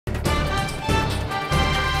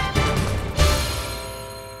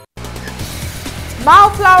Mau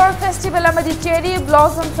Flower Festival amadi Cherry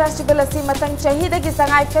Blossom Festival asi matang chahidagi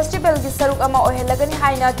sangai festival gi saruk ama ohelagani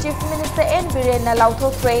haina Chief Minister N Biren na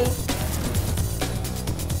lauthokre.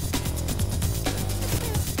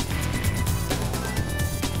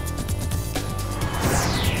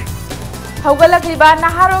 Haugalakliba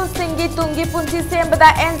Naharol Singhi Tungi Punsi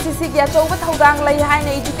Sembada NCC gi achouba thaudang lai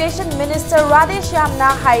haina Education Minister Radesh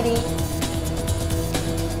Yamna hairi.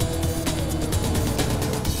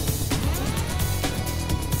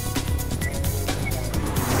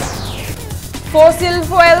 Fossil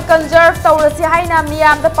fuel conserve taurasi haina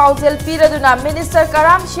miyam da pauzel piraduna Minister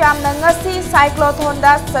Karam Shyam na ngasi cyclotron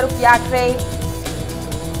da saruk yakre.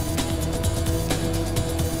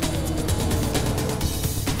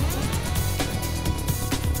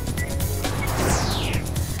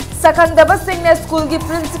 Sakangdaba Singh ne school gi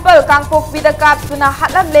principal Kangpok Bida Kapsuna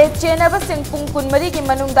hatlam le chenaba Singh Pungkun Mari gi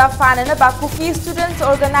manungda fanana ba Cookie Students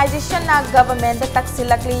Organization na government da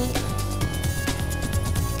taksilakli.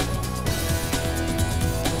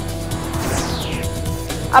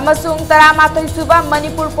 Amasung Taramatoi Suba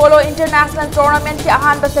Manipur Polo International Tournament ki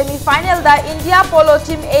ahanba semi-final da India Polo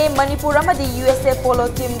Team A Manipur amadi USA Polo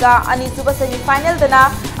Team ga ani suba semi-final dana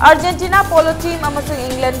Argentina Polo Team amasung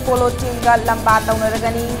England Polo Team ga lamba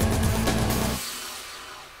taunaragani.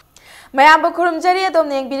 Mayam bakurumjari adom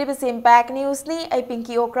neng biribis Impact News ni ay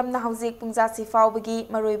Pinky Okram na hauzik pungza si bagi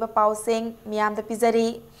maruiba pausing miyam da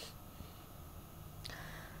pizari.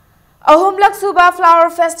 Ahumlak Suba Flower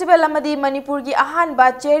Festival amadi Manipur gi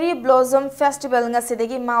ahanba Cherry Blossom Festival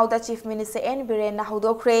ngasidagi Mauda Chief Minister N Biren na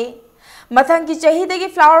hudokre. Mathangi chahidagi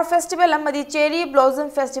Flower Festival amadi Cherry Blossom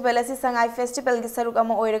Festival asi sangai festival gi saruk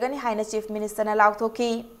ama oiragani haina Chief Minister na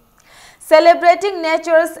lauthoki. Celebrating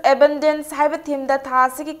Nature's Abundance haiba theme da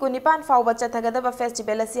thasigi kunipan fawba chathagadaba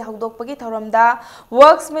festival asi hudokpagi thoramda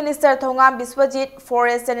Works Minister Thongam Biswajit,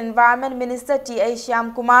 Forest and Environment Minister T.A.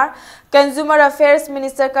 Shyam Kumar, Consumer Affairs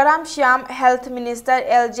Minister Karam Shyam, Health Minister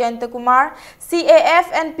L. Jayanta Kumar,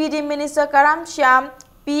 CAF and PD Minister Karam Shyam,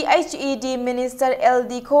 PHED Minister L.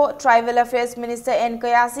 Dikho, Tribal Affairs Minister N.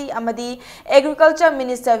 Kayasi, Amadi, Agriculture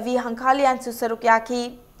Minister V. Hankhalian Susaruk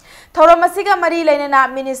Yaki. Thauramasiga Mari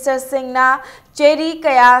Lainana Minister Singhna Cherry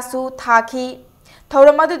Kayasu Thaki.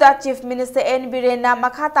 Thauramadu Chief Minister N. Birena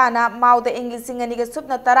Makhatana Mauda English Singaniga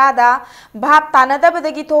Subna Tarada Bhab Tanada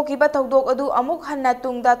Badagi Tokiba Togdok Adu Amuk Hanna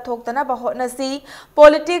Tungda Toktana Bahotnasi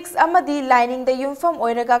Politics Amadi lining the Yumfam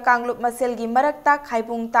Oiraga Kanglup Maselgi Marakta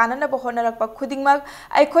Kaipung Tanana Bahonarakpa Kudingmak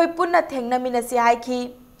Aikoi Punna Tengna Minasi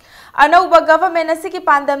Haiki. Anauba government asiki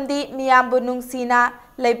pandam di miyambu nungsina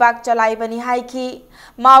leibak chalai bani haiki.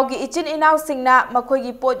 Maugi ichin inaw singna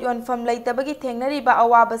makogi pot yon fam leitabagi thengnari ba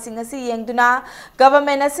awaba singasi yengduna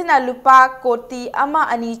government asina lupa koti ama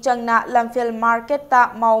ani changna lamfel market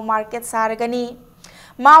ta mau market saragani.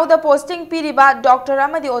 Mau the posting piriba Dr.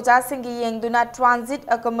 Amadi Oja Singhi yengduna transit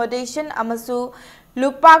accommodation amasu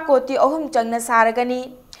lupa koti ohum changna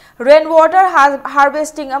saragani. Rainwater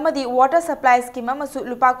harvesting amadi water supply scheme amasu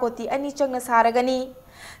lupa koti ani changna saragani.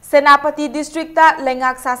 Senapati district ta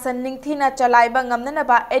lengak sasan ningthina chalaiba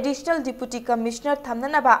ngamnanaba additional deputy commissioner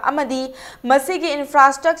thamnanaba amadi masigi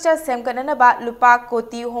infrastructure semkananaba lupa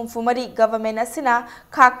koti homfumari government asina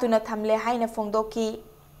khaktuna thamle haina phongdoki.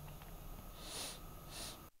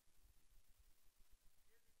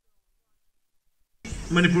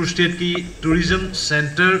 Manipur State ki tourism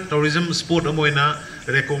center tourism sport amoina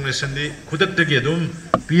recognition di khudak tagi adum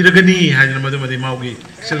piragani haina madumadi maugi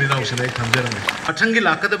selinaw sinai thamjarang athangi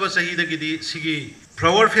lakadaba sahi dagi di sigi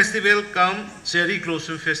flower festival kam cherry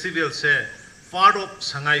blossom festival se part of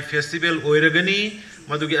sangai festival oiragani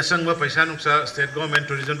madugi asangba paisa nuksa state government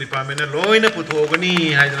tourism department na loina puthogani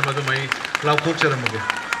haina madumai laukhok charamuge.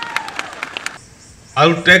 I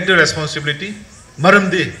will take the responsibility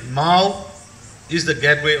maramdi mau is the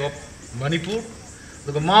gateway of Manipur.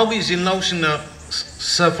 The Maugi is in Lausina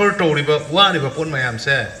suffer to river one river pon mayam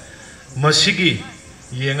say Masigi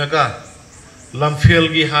Yengaga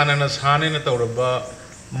Lamfielgi Hananas Hanan at Oraba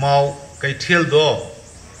Mau Kaitiel do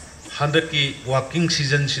Handaki walking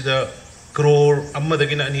season Sida Crore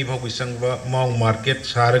Amadagina Aniva Wisangva Mau Market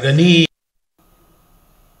Saragani.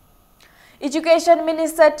 Education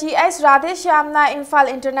Minister T.S. Radesh Yamna Imphal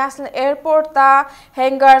International Airport ta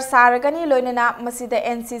hangar saragani loinana masida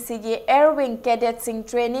NCC gi Air Wing Cadet Sing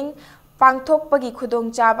Training pangthokpagi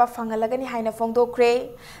khudong chaba phangalagani haina phongdokre.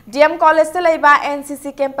 DM College ta laiba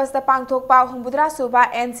NCC campus ta pangthokpa humbudra suba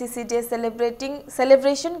NCC Day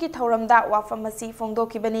celebration ki thoramda wafamasi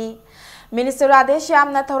phongdokibani. Minister Radesh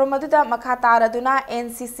Yamna thoramadu makha taraduna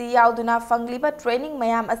NCC yauduna fangliba training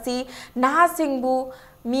mayam asi naha singbu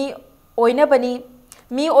mi Oina bani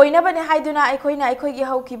Mi oinabane haiduna aikoina aikoigi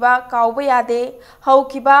haukiba kauba yade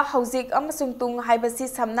haukiba hauzik amasung tung haibasi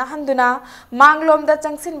samna handuna manglomda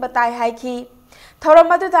changsin batai haiki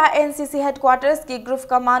Thoramaduda NCC headquarters ki group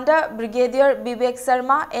commander Brigadier Vivek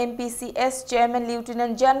Sharma MPCS chairman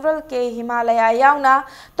Lieutenant General K Himalaya yauna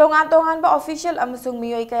tongan ba official amasung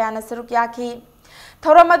miyoi kayana saruk yaki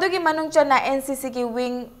Thoramadugi manung chana NCC ki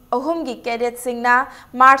wing ahum gi cadet singna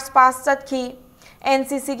march past chatki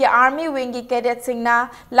NCC की army wing की cadet सिंगना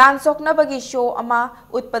लांसोकना बगी show अमा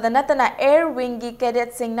उत्पादनतना air wing की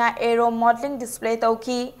cadet सिंगना aero modelling display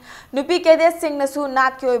तौकी नुपी cadet सिंगनसु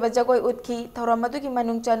नाट की ओइबा जगोय उत्खी थौरमदु की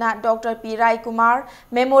मनुंगचना doctor P राय Kumar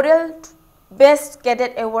memorial best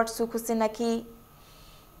cadet award सु खुसिनकी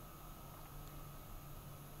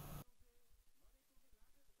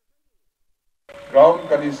Ground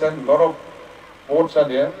condition, lot of ports are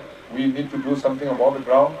there. We need to do something about the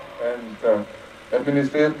ground and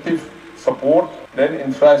administrative support. Then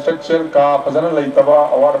infrastructure ka fazana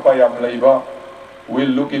laitaba awar pa yam laiba. We'll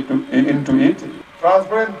look into it.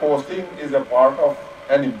 Transparent posting is a part of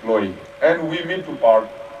an employee, and we meet to part,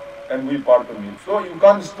 and we part to meet. So you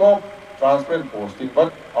can't stop transparent posting,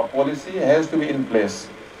 but a policy has to be in place.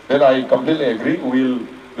 Then I completely agree. We'll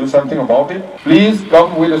do something about it. Please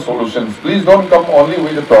come with the solutions. Please don't come only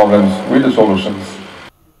with the problems, with the solutions.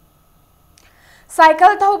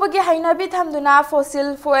 Cycle thawbagi hainabi thamduna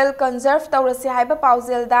fossil fuel conserve tawrasi haiba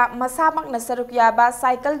pauzelda masamak nasaruk yaba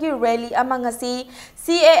cycle gi rally amangasi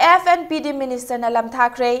CAF and PD minister na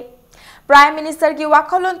lamthakre Prime Minister ki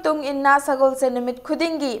wakalon tung inna sagol se nimit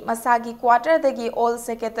khudingi masagi quarter dagi all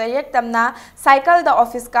secretariat tamna cycle da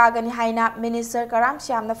office ka gani haina minister karam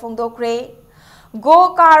shyamna phongdokre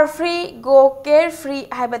Go car free, go care free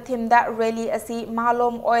haiba thimda rally asi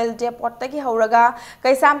Mahalom oil depot tagi hauraga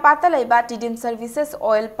Kaisampata laiba Tidim services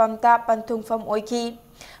oil pumpta panthungfam oiki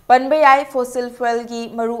Panbayai fossil fuel gi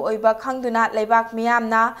maru oiba khangduna laibak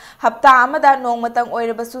miyamna hapta amada nongmatang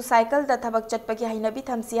oirabasu cycle da thabak chatpagi hainabi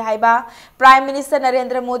thamsi haiba Prime Minister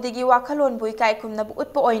Narendra Modi gi wakhalon bui kai khumna bu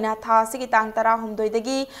utpa oina tha sigi tang tara humdoi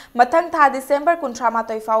dagi mathang tha December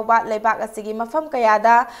 13 fauba laibak asigi mafam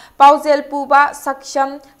kayada pauzel puba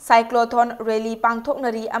saksham cyclothon rally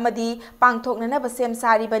pangthoknari amadi pangthoknana basem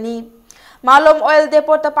sari bani Malom oil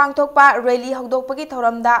depot ta pangthokpa rally hogdokpagi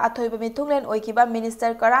thoramda athoiba mithunglen oikiba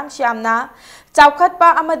minister Karam Shyamna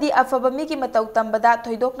chaukhatpa amadi afaba mi ki matau tambada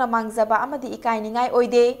thoidokna mangjaba amadi ikainingai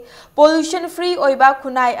oide pollution free oiba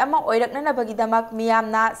khunai ama oiraknana bagidamak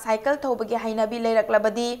miyamna cycle thobagi hainabi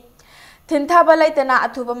leiraklabadi thinthaba laitana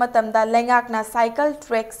athuba matamda lengakna cycle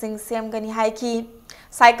track sing semgani haiki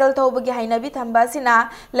Cycle thobagi hainabi thamba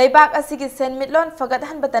sina leibak asigi senmitlon fagat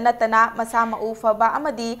hanbata natana masama ufaba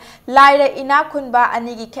amadi laira ina khunba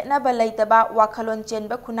anigi khetnaba leitaba wakhalon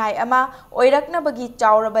chenba khunai ama oirakna bagi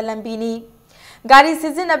chawraba lambini Gari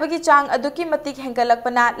sizinabagi chang aduki matik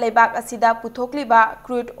hengalakpana leibak asida puthokliba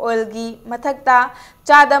crude oil gi mathakta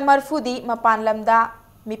chada marfudi mapan lamda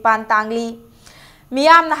mipan tangli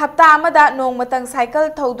Miyamna hapta amada nongmatang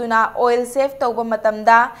cycle thoduna oil save tawba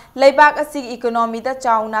matamda leibak asig economy da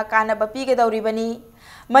chawna kanaba pigadauribani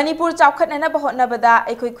Manipur chawkhatnana bahotnabada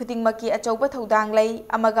aikoi khudingmaki achauba thodang lei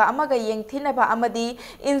amaga yengthinaba amadi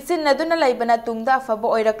insinnaduna leibana tungda afaba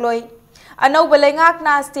oirakloi Anauba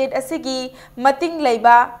lengakna state asigi mating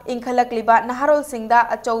leiba inkhalakliba naharol singda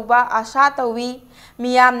achauba asha tawi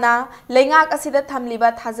miyamna lengak asida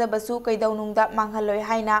thamliba thajabasu kaidaunungda manghaloi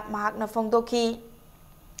haina mahakna phongdokhi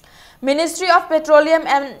Ministry of Petroleum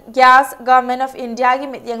and Gas Government of India gi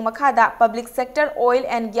mityang makhada Public Sector Oil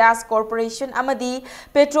and Gas Corporation amadi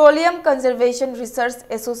Petroleum Conservation Research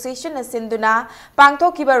Association asinduna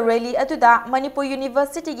pangthokiba rally atuda Manipur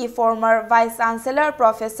University gi former Vice Chancellor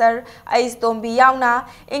Professor Ais Tombi yauna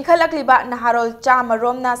inkhalakliba naharol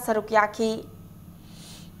chamaromna saruk yakhi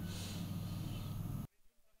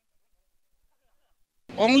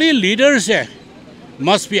Only leaders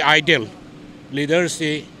must be ideal. Leaders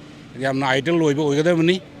yamna ideal oiba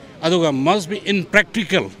oigadabani aduga must be in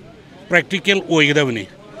practical oigadabani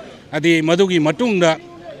adi madugi matungda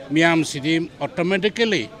miyam sidi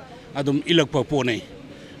automatically adum ilakpa pone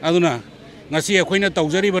aduna ngasi akhoina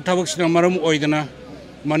tawjari ba thabak sina maram oidana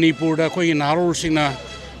Manipur da khoi narol singna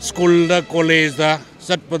school da college da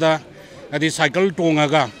satpada adi cycle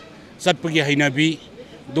tongaga satpagi hainabi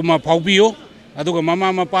duma phaubiyo aduga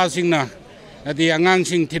mama mapa singna adi angang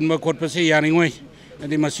sing thinba khotpa se yaningoi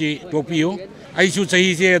adi masi topiyo aisu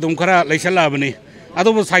chahi je dum khara laisala bani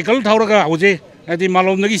adu cycle thauraga hoje adi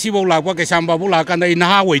malom nagi sibau lakwa kaisamba bu lakanda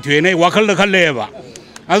inaha oithwe nei wakhal da khalle ba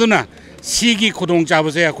aduna sigi khudong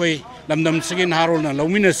chabase akhoi lamdam sigin harol na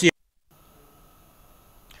lomina si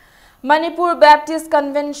Manipur Baptist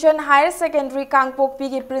Convention Higher Secondary Kangpokpi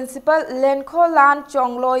ki Principal Lenkho Lan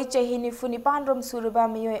Chongloi Chehini Funipan Rom Suruba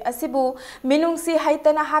Miyoi Asibu Minungsi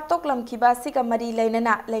Haitana Hatok Lamkiba Sika Mari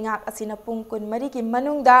Lainana Lengak Asina Pungkun Mari ki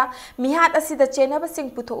Manungda Mihat Asida Chenaba Sing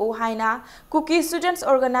Puto O Haina Cookie Students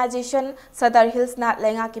Organization Sadar Hills na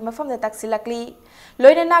Lengak ki Mafam da Taksilakli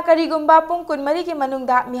Loinana Karigumba Pungkun Mari ki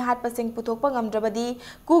Manungda Mihat Pasing Putok Pangamdrabadi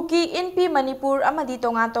Cookie NP Manipur Amadi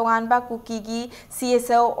Tongan Tongan ba Cookie gi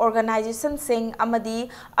CSO Organization Sing Amadi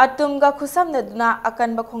Atumga Kusam Naduna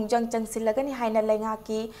Akan Bakhongjang Changsilagani Haina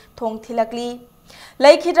Lengaki Thong Thilakli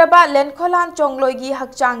Laikhidraba Lenkholan Chongloigi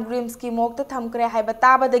Hakchang Grims ki Mokta Thamkre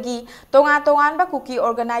Haibatabadagi Tongan Tongan ba Cookie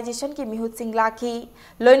Organization ki Mihut Sing Laki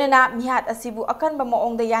Loinana Mihat Asibu Akan ba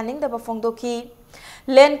Maongda Yaning da Bafongdoki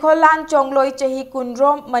Lenkholan Chongloi Chehi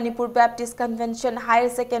Kundrom Manipur Baptist Convention Higher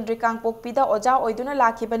Secondary Kangpokpi da Oja Oiduna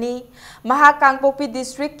Lakibani Maha Kangpokpi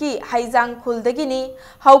District ki Haizang Khuldagini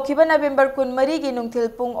Haukiba November Kunmari gi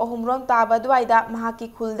Nungthil Pung Ohumrom Taba Dwaida Maha ki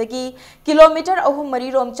Khuldagi Kilometer Ohum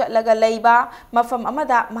Mari Rom Chatlaga Leiba Mafam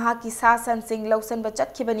Amada Maha ki Sasan Sing Lausan ba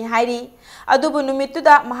Chatkibani Hairi Adubu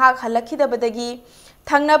Numittuda Maha Halakhidabadagi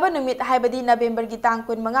Thangnaba numit haibadi November gi tang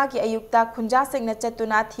kun manga ki ayukta khunja singna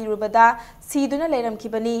chatuna thirubada siduna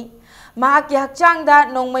leiramkhibani mahak ki hakchangda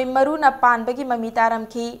nongmai maruna panbagi mami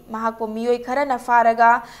taramkhi mahak po miyoi kharana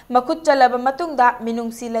faraga makut chalaba matungda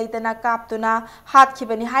minungsi leitana kaptuna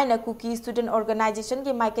hatkhibani haina Cookie Student Organization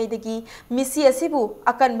ki maikaidagi misi asibu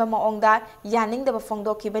akanba maongda yaningda ba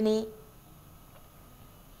phongdokhibani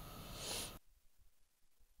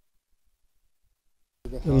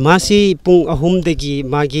Masi pung ahum degi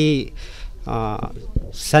magi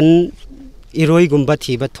san iroi gumba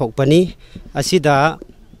thiba thokpani asida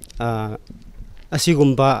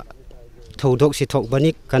asigumba thodok si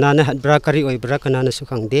thokbani kanana hatbra kari oibra kanana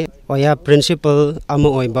sukhangde oya principal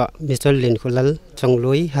ama oiba Mr. Lenkholal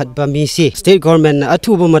Chongloi hatba misi state government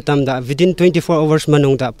athuba matamda within 24 hours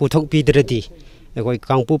manungda puthok pidradi egoi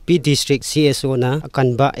Kangpokpi district CSO na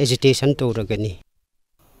kanba agitation toragani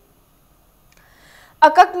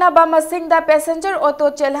Akaknaba masingda passenger auto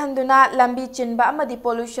chelhanduna lambi chinba amadi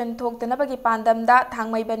pollution thoktanabagi pandamda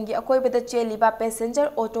thangmaibangi akoibada cheliba passenger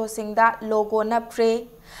auto singda logo na pre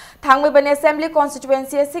Thangmaiban assembly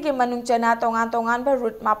constituency asigi manungchana tongan ba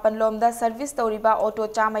route mapan lomda service toriba auto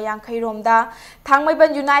chama yankhai romda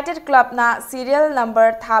Thangmaiban United Club na serial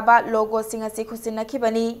number thaba logo singasi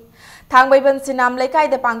khusinakibani Thangmaiban Sinam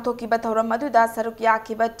Laikai da Pangthokiba Thoram aduda saruk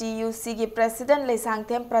yakiba TUC gi President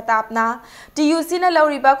Leisangthem Pratapna TUC na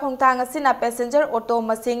lauriba khongtang asina passenger auto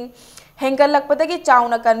masing hengalakpadagi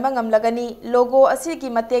chauna kanba ngamlagani logo asigi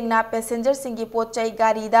matengna passenger singi pochai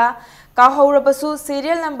garida kahawrabasu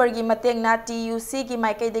serial number gi matengna TUC gi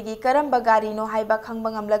maikaidagi karamba gari no haiba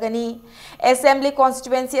khangba ngamlagani assembly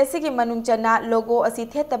constituency asigi manungchana logo asi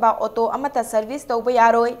thetaba auto amata service tawba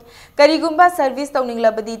yaroi karigumba service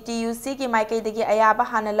tawninglabadi TUC gi maikaidagi ayaba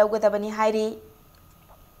hana lawgadabani hairi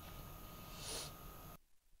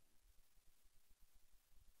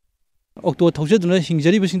Octo Thousaduna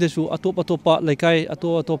Hingjari Basindasu, Atopa, Laikai,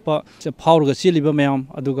 Atopa, Power Siliba Mayam,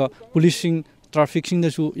 Aduga, policing, trafficking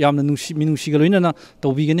the Su, Yam Minushi Luinana,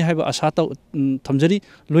 Tobigani have Asata Tamjari,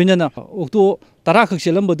 Luinana, Octo Taraka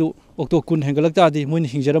Selambadu, Octo Kun Hengalakadi, Mun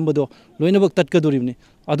Hinjarambado, Luinabak Tatkadurimni,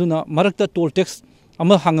 Aduna, Marakta toll text,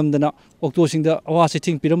 Ama Hangamdana, Octo Sing the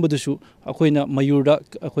Awasiting Pirambadusu, Aquina Mayurda,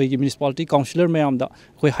 Aqui Municipality, Councillor Mayamda,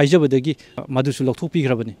 Aqui Hajabadagi, Madusulok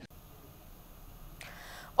Grabani.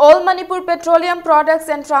 All Manipur Petroleum Products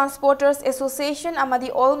and Transporters Association amadi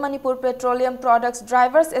All Manipur Petroleum Products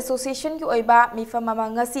Drivers Association ki oiba mifam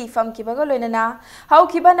ngasi fam kibaga loinana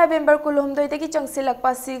haukiba November kulhumdoi dagi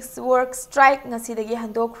changsilakpa 6 work strike ngasi dagi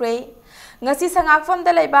handokre ngasi sangakfam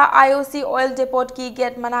da laiba IOC oil depot ki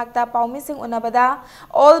gate manakta paumising unabada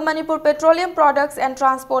All Manipur Petroleum Products and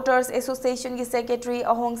Transporters Association ki secretary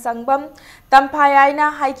ahong sangbam tamphayaina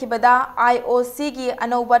haikibada IOC ki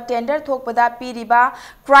anoba tender thokpada piriba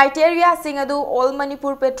criteria singadu All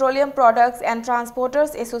Manipur Petroleum Products and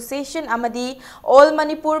Transporters Association amadi All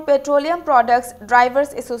Manipur Petroleum Products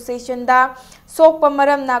Drivers Association da sokpa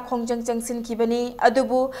maram na khongjang changsin kibani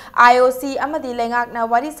adubu IOC amadi lengak na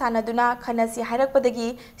wari sanaduna khanasi hairakpadagi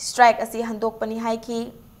strike asi handokpani haiki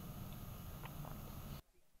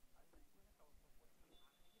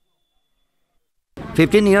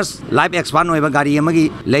 15 years life expand hoiba gari amagi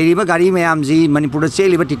leiriba gari mayam ji Manipur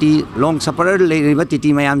cheliba titi long sufferer leiriba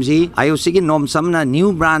titi mayam ji IOC gi nom samna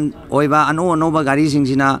new brand hoiba ano ba gari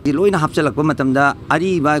singsina loina hapchalakpa matamda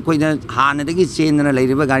ari ba koina hana dagi chenna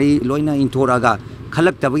leiriba gari loina inthoraga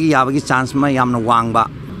khalak tabagi yabagi chance ma yamna wangba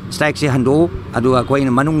strike se hando adu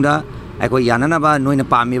koina manungda akoi yanana ba noina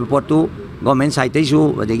pami potu government साइडैसु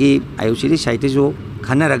अदगी IOC साइडैसु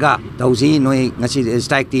खनरगा तौसी नोय ngasi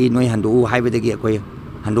strike ti noy handu haibadagi akoi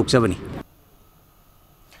handokjabani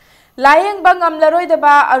lying बंगम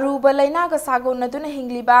लरोइदबा Aruba लैना का सागोनदुना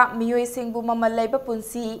हिंगलिबा मियोय सिंगबु ममल लैबा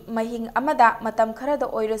पुंसी महिंग अमदा मतम Khardah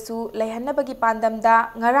ओइरसु लैहन्नबगी पांदमदा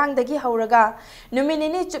ngarangdagi हौरगा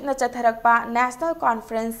नुमिनिनि चुपना चथरकपा national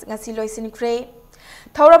conference ngasi लोइसिनख्रे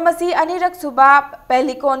थौरमसी अनिरक सुबा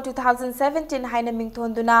pelican 2017 हाइना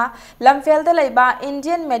मिंगथोंदुना लमफेलदा लैबा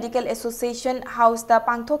Indian medical association house दा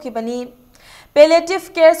पांगथोखिबनी Palliative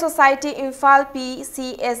Care Society Imphal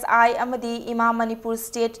PCSI amadi Imam Manipur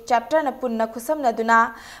State Chapter na punna khusamnaduna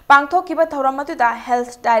pangthokiba thauramatuda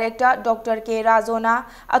Health Director Dr. K Razona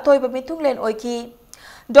athoiba mithunglen oiki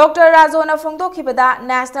Dr. Razona phongdokhibada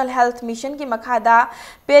National Health Mission ki makhada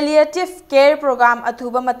Palliative Care Program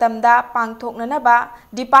athuba matamda pangthoknanaba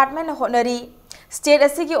department na honari State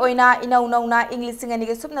asigi oina inauna English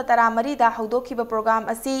ngani subna taramari da haudokiba program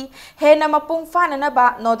asi hena mapung fanana ba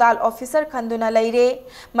nodal officer khanduna leire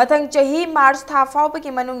mathang chahi March tha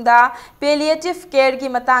fawbagi manungda palliative care gi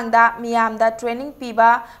matangda miyamda training piba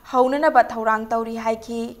haunana ba thaurang tauri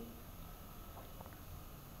haiki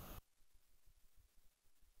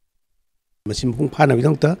masim pung phana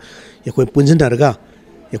bidongta yakoi punjinarga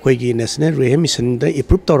yakoi gi national rehab mission da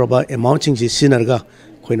approve tawraba amount ching ji sinarga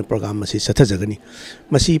खोइन programme मसी सथजगनी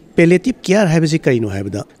मसी palliative care हाइबसी करिनो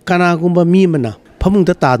हाइबदा कनागुंबा मी मना फमुंग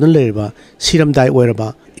दा तादुन लेरबा सिरमदाई ओइरबा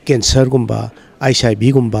cancer गुंबा आईसीआईबी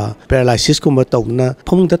गुंबा paralysis गुंबा तौना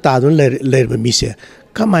फमुंग दा तादुन लेरबा मीसे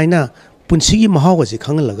कमाइना पुंसिगी महावसी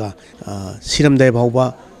खंगलगा सिरमदाई भावबा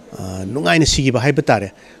नुंगाइना सिगी हाइबा तारे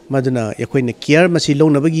मदुना यखोइना care Masih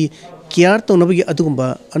लौनबगी care तौनबगी अदुगुंबा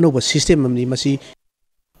अनोबा system money Masih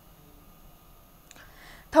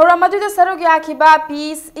थौरामदुदा Serug याखिबा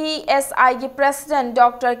PCSI gi President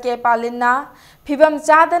Dr. K Palina Phibam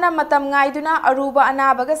chadana matam ngaiduna aruba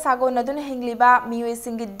anabaga sagonaduna hingliba miyoi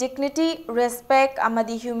singi dignity respect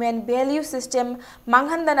amadi human value system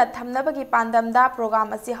manghandana thamnabagi pandamda program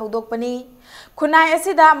asi haudokpani khunai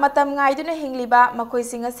asida matam ngaiduna hingliba makoi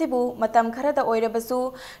sing asibu matam kharada oirabasu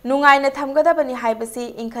nungaina thamgadabani haibasi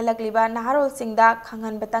inkhalakliba naharol singda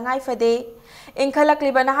khangan batangai fade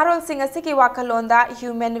inkhalakliba naharol sing asiki wakalonda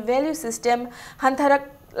human value system hantarak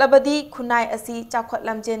labadi khunai asi chakhot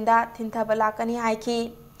lamjenda thintaba lakani haiki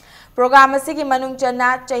program asigi manung chana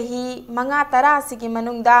chahi manga tara asigi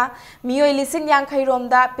manungda miyoi lising yankhai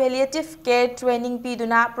romda palliative care training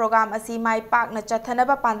piduna program asi mai pak na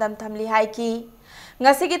chathanaba pandam thamli haiki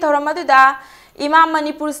ngasigi thoramadu Imam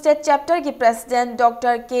Manipur State Chapter ki President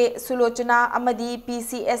Dr. K Sulochana amadi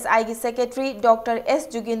PCSI ki Secretary Dr. S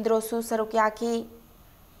Jugindro su sarukyaki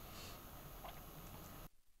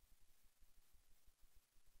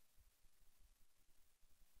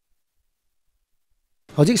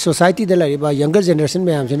Hojik society da lariba younger generation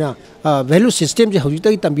me amjina value system je hojik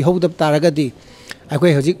ta tambi hodab taragadi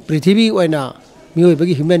akoi hojik prithvi oina mioi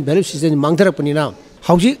bagi human value system mangthara panina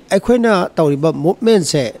hojik akoina tawriba movement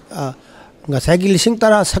se ngasagi lising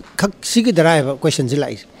tara sigi dara question ji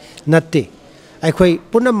lai natte akoi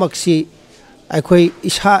punamaksi akoi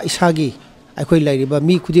isagi akoi lariba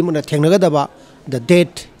mi khudimuna thengnagadaba the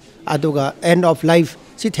date aduga end of life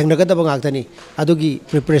si thengnagadaba ngakdani adugi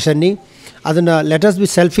preparation ni aduna let us be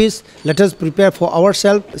selfish let us prepare for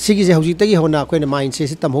ourselves sigi je hojik tagi hona koina mind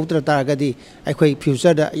se tam hotra taragadi akoi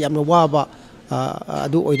future da yamna waba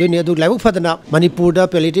adu oidoni adu laibu fadana manipur da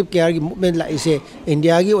palliative care gi movement la ise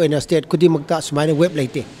india gi oina state kudimakta sumaina web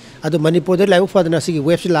laite adu manipur da laibu fadana sigi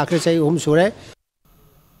web se lakre chai hum sure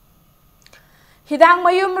Hidang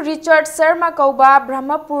Mayum Richard Sharma Kauba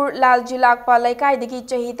Brahmapur Laljilakpa Laikai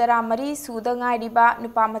Chahi Taramari Suda Ngairiba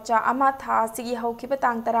Nupamacha Ama Tha Sigi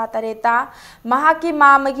Hokibatang Tara Tareta Mahaki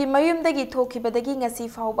Mamagi Mayum Dagi Tokibadagi Ngasi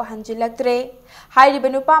Fauba Hanjilaktre Hairiba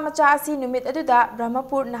Nupamacha Asi Numit Aduda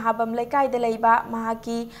Brahmapur Nahabam Laikai Delaiba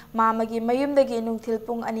Mahaki Mamagi Mayum Dagi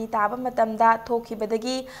Nungtilpung Anitaba Matamda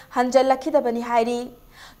Tokibadagi Hanjalakidabani Hairi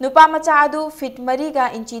Nupamacha adu fit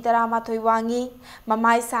mariga inchi taramathoi wangi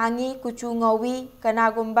mamai sangi kuchu ngawi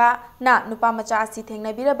kanagumba na nupamacha asi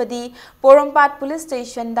thengnabirabadi Porompat police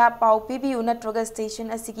station da pau pibiu natroga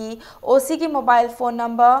station asigi OC ki mobile phone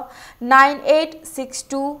number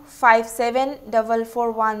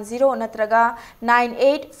 9862574410 natraga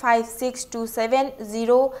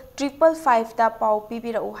 9856270555 da pau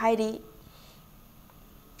pibira uhairi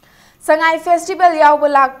Sangai Festival Yauba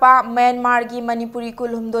Lakpa Myanmar gi Manipuri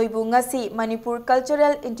Kulhumdoi Bungasi Manipur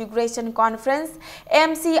Cultural Integration Conference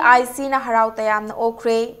MCIC na harau tayam na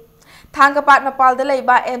okre Thangkapat mapalda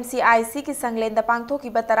laiba MCIC ki sanglenda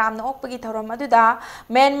pangthokiba taramna okpagi thoram aduda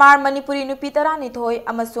Myanmar Manipuri nupi taranithoi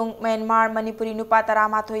amasung Myanmar Manipuri nupa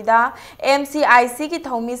taramathoida MCIC ki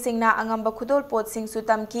thomi singna angamba khudol pot sing su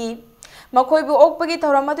tamki Makhoibu okpagi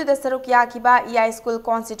thoram aduda saruk yakiba EI School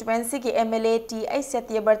constituency ki MLA T I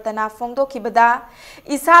Setya Bartana phongdokhibada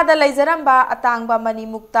isada laijaramba atangba mani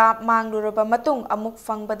mukta mangluraba matung amuk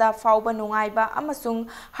fangbada fauba nungaiba amasung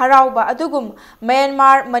harauba adugum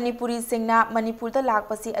Myanmar Manipuri singna Manipurda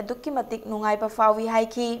lakpasi adukki matik nungaiba fawi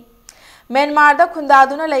haiki Myanmar da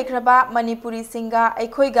khundaduna laikhraba Manipuri singa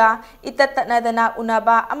aikhoiga itattanadana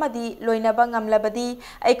unaba amadi loinaba ngamlabadi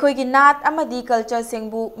aikhoigi nat amadi culture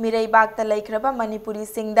singbu mireibakta laikhraba Manipuri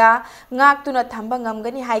singda ngaktuna thamba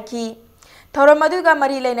ngamgani haiki Thoramaduga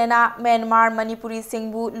Mari Lenana Myanmar Manipuri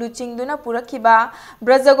Singbu Luchingduna Purakhiba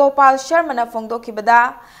Brajagopal Sharmana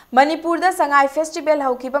Phongdokhibada Manipurda Sangai Festival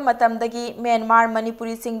Haukiba Matamdagi Myanmar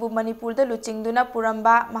Manipuri Singbu Manipurda Luchingduna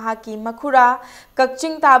Puramba Mahaki Makhura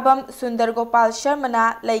Kakching Tabam Sundar Gopal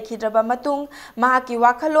Sharmana Laikhidraba Matung Mahaki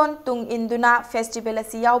Wakhalon Tung Induna Festival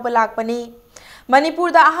asi yauba lakpani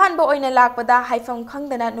Manipurda ahanba oina lakpada haifam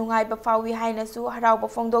khangdana nungaiba fawi hainasu harauba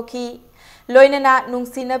phongdokhi Loinana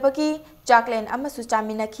nungsinabaki Jacqueline amasu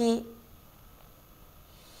chaminaki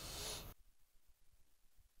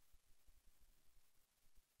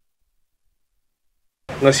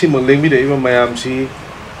ngasi manglengbi de iba mayam si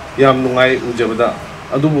yam nungai ujabada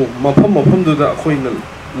adubu mafam duda khoina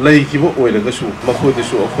leikibo oiragasu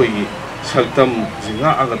makhoidasu akhoigi saktam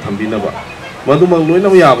jinga aga thambinaba madumang loina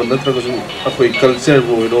yaba natragasu akhoi culture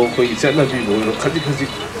bo ro khoi chatnabi bo ro khaji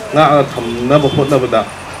nga aga thamnaba hotnabada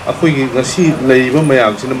अखोई ngasi leiba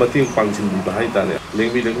mayam sina mating pangsin bi bahai tare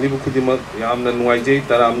lengbi lengli bu khudima yamna nuaijei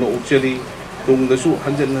taramna ukchari tungdasu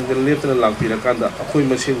hanjan leptana lakpira kanda akhoi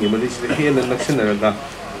masin gi mali sina hela naksinaraga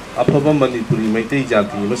afaba manipuri maitei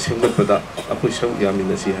jati ma senglatpada akhoi sau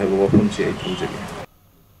yamina si haiba wafam chi ai thumjani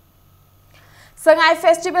Sangai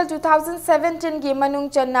Festival 2017 gi manung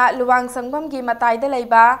channa luwang sangbam gi matai da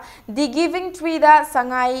laiba The Giving Tree da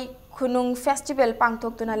Sangai Kunung Festival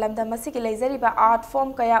pangthok tuna lamda masiki leizariba art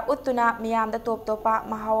form kaya utuna miyam da top topa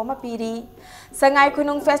mahawama piri Sangai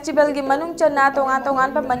Kunung Festival gi manung channa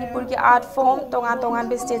tongan ba Manipur gi art form tongan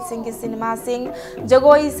be stage sing gi cinema sing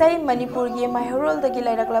jagoi sai Manipur gi mahurul da gi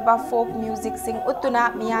lairaklaba folk music sing utuna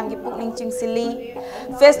miyam gi pukning chingsili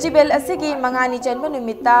festival asigi mangani chanba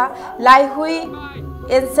numita laihui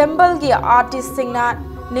ensemble gi artist singna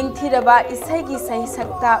ningthiraba isai gi sai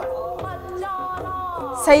sakta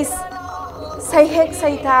sai hek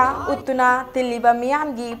sai tha utuna tiliba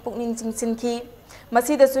miyam gi pukning chingsinki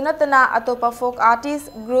masida sunatana atopa folk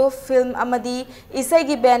artist group film amadi isai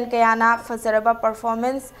gi band kayana fazaraba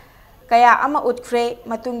performance kaya ama utkre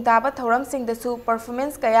matung taba thoram sing dasu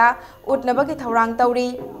performance kaya utnaba gi thorang tauri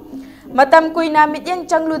matam kuina mityang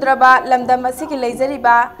changludraba lamdam asigi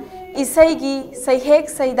leizariba isai gi saihek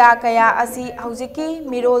saida kaya asi haujiki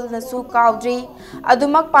mirol nasu kaudri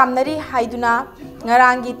adumak pamnari haiduna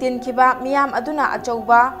ngarangi tinkhiba miyam aduna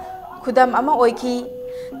achauba khudam ama oiki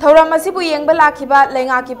thauram asibu yengba lakhiba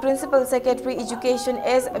lenga ki principal secretary education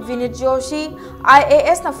S Vinit Joshi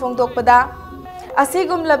IAS na phongdokpada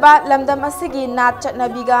asigum laba lamdam asigi nat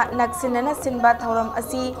chatnabiga naksinana sinba thauram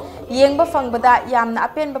asi yengba fangbada yamna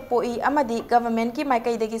apenba poi amadi government ki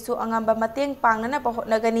maikaidagi su angamba mateng pangnana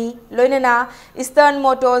bahotnagani loinana Eastern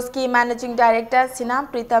Motors ki managing director Sinam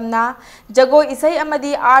Pritamna jago isai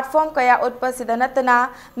amadi art form kaya utpa sidanatana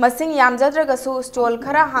masing yamjadraga su stall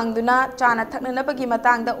khara hangduna chana thaknana bagi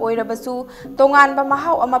matangda oirabasu tonganba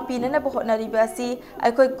mahau ama pinana bahotnariba asi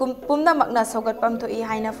aikoi pumna makna sogatpam thoi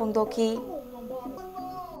haina phongdokhi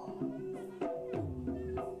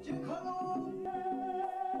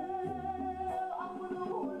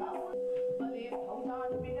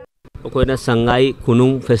Koina Sangai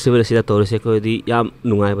Kunung Festival sida torse ko di yam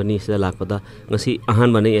nungai bani sida lakpada ngasi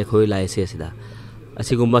ahan bani ekhoi laise sida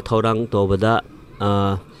asigumba thorang tobada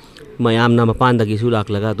mayam na mapan dagi su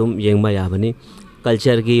laklaga dum yengba ya bani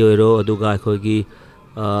culture gi oiro aduga ekhoi gi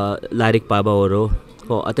lyric paba oro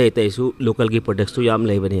ko ate su local gi products tu yam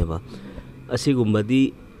leibani ba asigumba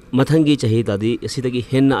di mathangi chahi dadi asidagi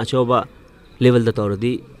henna achoba level da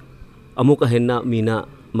tordi amuka henna mina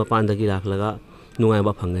mapan dagi laklaga nungai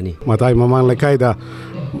ba phangani matai mamang lekai da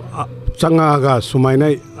changa ga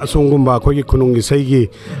sumaina asungumba khoi khunung gi sai gi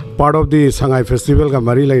part of the Sangai festival ga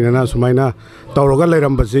mari lainana sumaina tawroga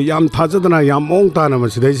lairam ba se yam thajadana yam ong ta na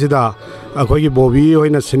masidai sida khoi gi bobi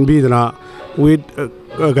hoina sinbi dana with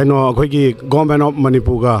kaino khoi gi government of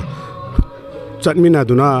Manipur ga chatmina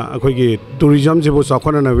duna khoi gi tourism jibu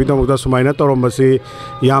sakhona na widam da sumaina torom ba se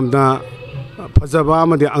yamna फजबा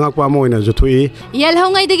अमदि अंगकपा Moina जुथुई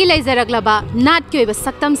यलहौंगैदगी लेजरगलबा नाट के ओइबा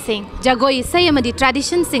सक्तम सिंह जगोई सै अमदि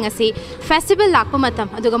tradition Singh असि festival Lakpa मतम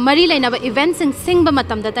अदुगा मरी लेनबा event सिंगबा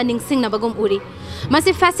मतम दता निंगसिंगनबगुम उरी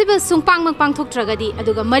मसे festival सुंगपांग पांगथोक्ट्रगदी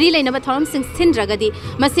अदुगा मरी लेनबा थौरम सिंग सिनद्रगदी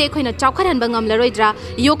मसे अखोइना चौखरहनबा ngamlaroidra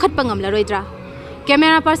योखटपा ngamlaroidra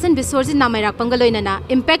camera person बिस्वरजित नामैराक पंगलोइनना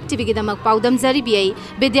impact TV की दमक पाउदम जरिबियै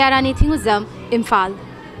विद्यारानी थिंगुजम इम्फाल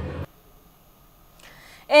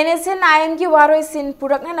NSNIM की वारोई सिन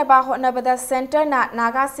पुरकना नबा होनबदा सेंटर ना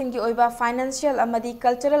नागा सिंह की ओइबा financial अमदी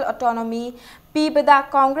cultural autonomy पीबदा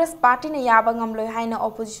Congress party ने याबा ngamloi हाइना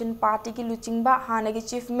ऑपोजिशन पार्टी की लुचिंगबा हानगी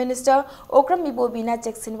चीफ मिनिस्टर ओक्रम मिबोबीना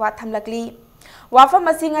चेक्सिन वा थमलकली वाफम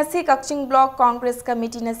असिंग असि कक्चिंग ब्लॉक कांग्रेस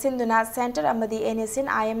कमिटी न सिंधुना सेंटर अमदी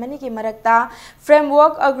NSNIM की मरकता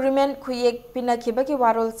फ्रेमवर्क अग्रीमेंट खुयेक पिनखिबा की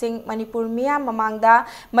वारोल सिंह मणिपुर मिया ममांगदा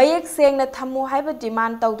मयेक सेंगना थम्मु हाइबा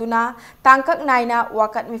डिमांड तौदुना तांकक नाइना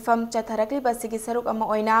वाकत मिफम चथरकलिबा सिगी सरुक अमा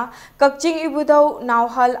ओइना कक्चिंग इबुदौ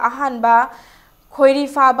नावहल अहानबा खोइरी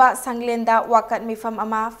फाबा संगलेंदा वाकत मिफम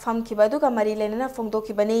अमा फमखिबदुगा मरी लेनना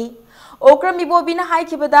फोंदोखिबनी ओक्रम मिबोबीना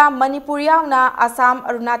हाइखिबदा मणिपुर यावना असम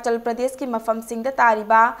अरुणाचल प्रदेश की मफम सिंगदा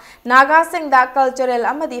तारिबा नागा सिंगदा कल्चरल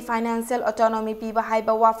अमदी फाइनेंशियल ऑटोनॉमी पीबा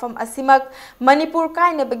हाइबा वाफम असिमक मणिपुर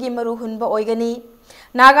काइनबगी मरु हुनबा ओइगनी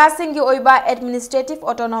नागा सिंह की ओइबा administrative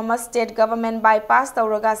autonomous state government bypass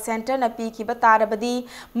तौरगा centre न पीखिबा तारबदी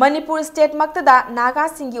मणिपुर स्टेट मक्तदा नागा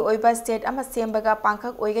सिंह की ओइबा स्टेट अमा सेंबगा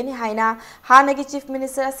पांखक ओइगनी हाइना हानगी चीफ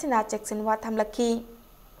मिनिस्टर असिना चेक्सिन वा थमलखी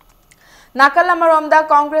नाकल अमरोमदा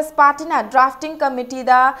कांग्रेस पार्टी ना ड्राफ्टिंग कमिटी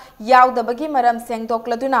दा यावदबगी मरम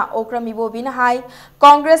सेंगदोक्लदुना ओक्रम मिबोबीना हाई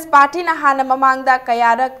कांग्रेस पार्टी ना हाना ममांगदा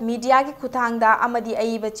कयारक मीडिया की खुथांगदा अमदी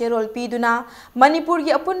अईब चेरोल पीदुना मणिपुर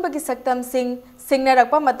की अपुनबगी सक्तम सिंह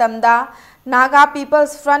सिंगनरकपा मतमदा नागा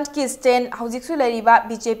पीपल्स फ्रंट की स्टैंड हौजिकसु लैरिबा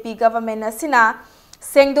बीजेपी गवर्नमेंट असिना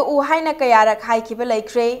सेंगदो उ हाइना कयारक हाइखिबा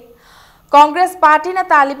लैख्रे कांग्रेस पार्टी ना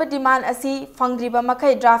तालिबा डिमांड असी फंगद्रिबा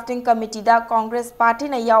मखै ड्राफ्टिंग कमिटी दा कांग्रेस पार्टी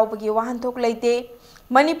ना यावबगी वाहनथोक लेते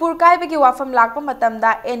मणिपुर कायबगी वाफम लाकपा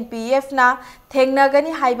मतमदा NPF ना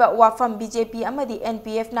थेंगनगनी हाइबा वाफम बीजेपी अमदी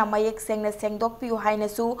NPF ना मयेक सेंगना सेंगदोकपियु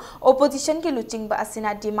हाइनसु ओपोजिशन की लुचिंगबा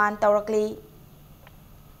असिना डिमांड तौरकली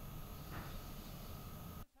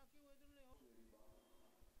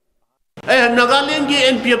नागालैंड की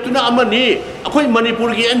NPF तुना अमनी अखोई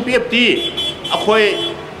मणिपुर की NPF ती अखोई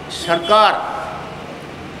सरकार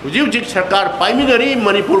हुजिक सरकार पाइमिनरी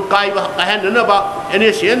मणिपुर काइबा कहननबा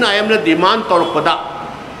NSNIM ना demand तौरपदा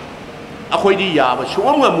अखोइदी याबा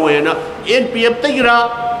सुअम Moyna NPF तगिरा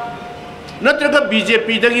नत्रगा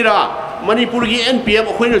BJP तगिरा Manipur की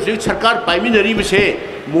NPF अखोइना हुजिक सरकार पाइमिनरी बसे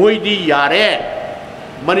मोइदी यारे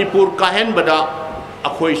मणिपुर कहनबदा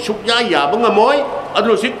अखोइ सुक्या याबा ngमोय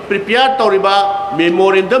अदुसिक प्रिपेयर तौरिबा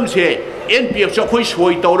मेमोरेंडम से NPF से अखोइ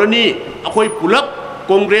सोई तौरनी अखोइ pull-up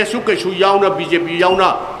Congress कैसु यावना BJP यावना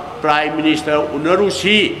prime minister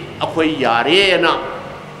उनरुसी अखोइ यारेना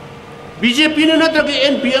BJP ने नत्रगे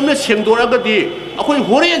NPM ने सेंदोरगदी अखोइ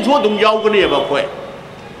होरेन जो दुम यावगनेबा अखोइ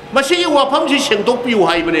मसी वाफम से सेंदोकपियु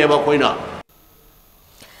हाइबनेबा अखोइना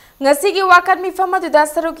ngasi wakat mifam aduda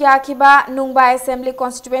saruk yakiba nungba assembly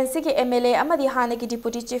constituency ki MLA amadi hanagi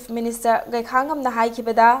deputy chief minister gaikhangam na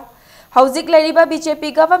haikibada hauzik lairiba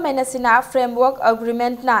BJP government asina framework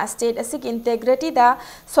agreement na state asik integrity da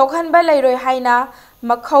sokhanba lairoi haina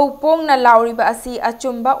makhau pong na lauriba asi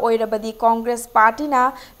achumba oirabadi congress party na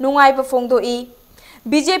nungaiba phongdoi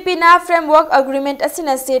BJP na framework agreement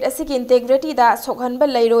asina state asik integrity da sokhanba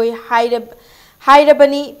lairoi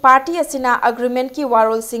हाइरबनी party असिना agreement की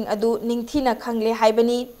वारोल सिंह अदु निंगथीना खंगले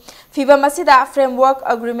हाइबनी फिबम असिदा framework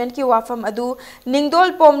agreement की वाफम अदु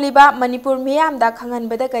निंगदोल पोमलिबा मणिपुर मियामदा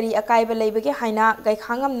खंगनबदा करी अकाइबा लैबगे हाइना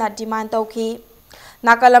गैखांगमना demand तौखी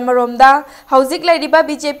नाकलमरोमदा हौजिक लैरिबा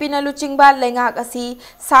BJP ना लुचिंगबा लेंगाक असि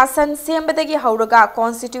शासन सेमबदगी हौरगा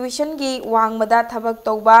constitution की वांगमदा थबक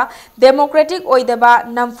तौबा डेमोक्रेटिक ओइदबा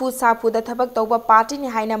नमफु साफुदा थबक तौबा पार्टी नि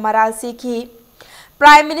हाइना मराल सिखी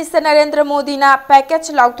प्राइम मिनिस्टर नरेंद्र मोदी ना package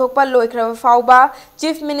लाउथोकपा लोइख्रब फाउबा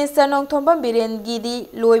chief minister नोंथोंबम villain गिदी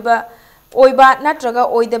लोइबा ओइबा नत्रगा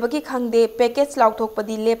ओइदबगी खंगदे package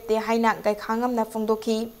लाउथोकपदी लेपते हाइना गैखांगम ना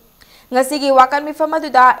फोंदोखी ngasi wakan mifam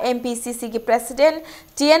aduda MPCC की प्रेसिडेंट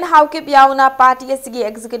TN हाउकिप याउना पार्टी की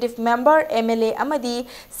executive member MLA amadi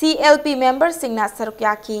CLP member सिंगना सरुक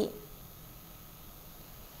याकी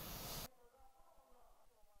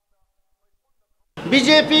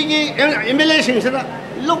BJP की MLA सिंह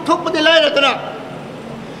लोग थोक पति लाए रहते ना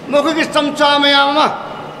मौके की चमचा में आमा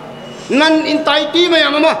नन इंटाइटी में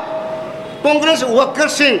आमा कांग्रेस वर्कर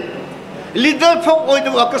सिंह लीडर फोक ओइद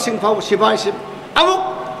वर्कर सिंह फाउ सिपाही सिप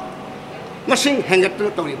अमुक मसिंग हैंगत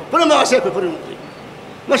तो नहीं पुनः मासे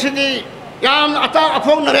पुनः मसिदी याम अता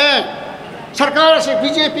अफोंग नरे सरकार से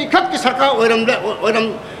बीजेपी खत की सरकार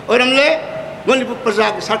ओरमले मणिपुर प्रजा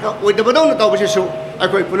की सरकार ओइदबदौन तौबसिसु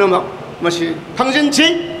अखोय पुनमक मसी खंजिनछि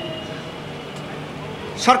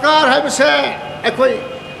सरकार है अखोई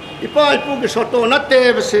इपा इपू की सोटो नत्ते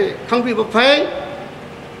बसे खंबी बफै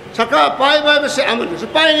सरकार पाइब है अमन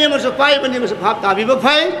पाइबनी भाव ताबी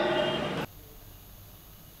buffet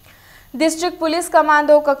District Police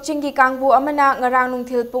Commando Kakching ki Kangbu amana ngarang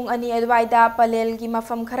nungthil pung ani adwaida palel gi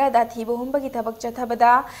mafam khara da thibu humba gi thabak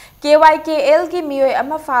chathabada KYKL ki miyoi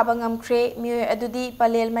ama faba ngamkhre miyoi adudi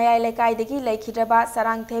palel mayai lekai dagi laikhidraba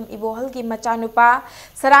sarangthem ibohal gi machanupa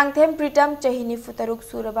sarangthem pritam chahini futaruk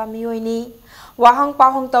suraba miyoi ni wahang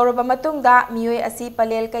pahong tawraba matungda miyoi asi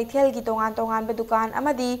palel kaithel gi tongan tongan ba dukan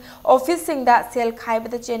amadi office singda sel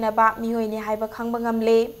khaibada chenaba miyoi ni haiba khangba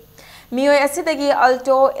ngamle Miyoi asidagi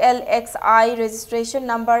Alto LXI registration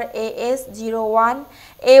number AS01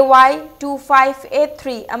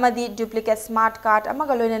 AY2583 amadi duplicate smart card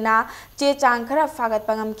amaga loinana che chang khara fagat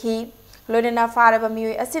pangamki loinana faraba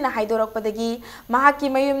miyoi asina haidorakpadagi mahaki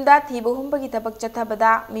mayumda thibu humbagi tabak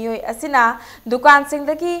chathabada miyoi asina dukan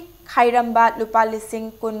singdagi khairamba lupa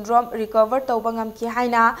lising kundrom recover tawba ngamki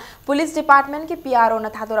haina police department ki PRO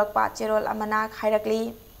na thadorakpa cherol amana khairakli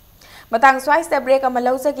Matang swai sa break ama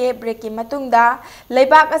lausage break ki matungda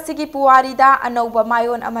leibak asigi puwarida anauba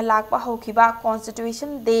mayon ama lakpa hokiba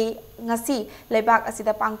constitution day ngasi leibak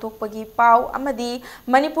asida pangthokpagi pau amadi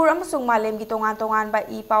Manipur amasung malem gi tongan tongan ba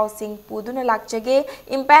I pau sing puduna lakjage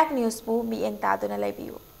impact news pu mi enta duna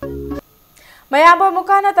laibiu mayamba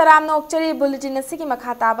mukana taram nokchari bulletin asigi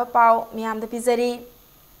makhata ba pau miyam da pizari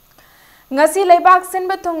ngasi leibak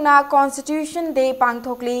sinba thungna constitution day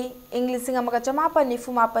pangthokli English amaga chamapan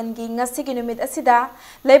nifumapan gi ngasi gi numit asida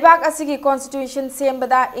leibak asigi constitution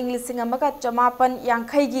sembada English amaga chamapan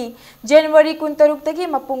yangkhai gi January 16 tagi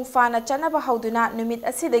mapung fana chanaba hauduna numit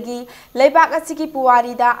asidagi leibak asigi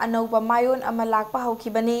puwari da anauba mayon ama lakpa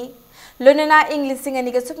haukibani Lunana English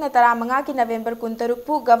aniga sukna taramanga ki November 16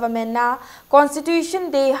 pu government na constitution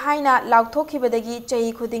day haina laukthokibadagi chahi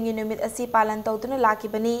khudingi numit asi palan tawduna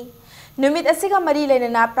lakibani Numit asiga mari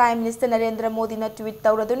lenana Prime Minister Narendra Modi na tweet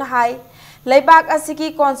tawraduna hai leibak asigi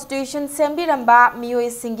constitution sembiramba miyoi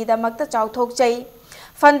singidamakta chawthok chai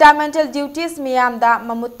fundamental duties miyamda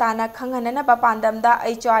mamutana khanghanana ba pandamda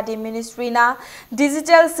HRD ministry na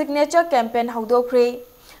digital signature campaign hawdokre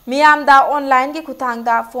miyamda online ki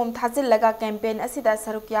khuthangda form thajil laga campaign asida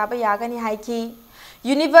saruk yaba yagani haiki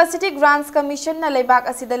University Grants Commission na leibak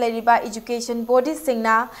asida leriba education body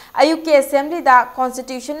singna ayuk ke assembly da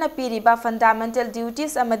constitution na piriba fundamental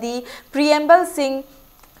duties amadi preamble sing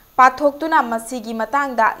pathoktuna masigi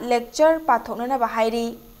matangda lecture pathokna ba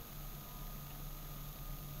hairi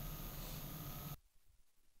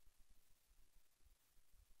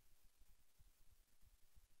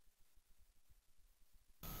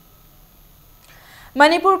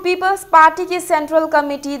Manipur People's Party ki Central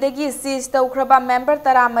Committee dagi seize tawkhraba member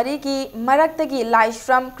taramari ki maraktagi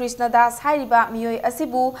Laishram Krishnadas hairiba miyoi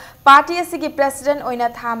asibu party asigi president oina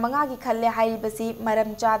tha manga gi khalle hairibasi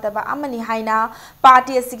maram chadaba amani haina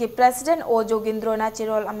party asigi president O Jogindrona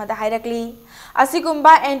Chirol amada hairakli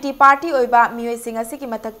asigumba anti party oiba miyoi sing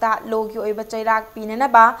asigi mathakta logi oiba chairak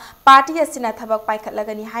pinanaba party asina thabak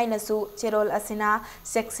paikhatlagani hainasu Chirol asina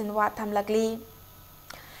section wa thamlakli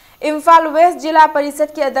Imphal West Jila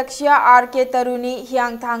Parisad ki Adakshya R.K. Taruni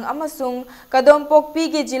Hyangthang amasung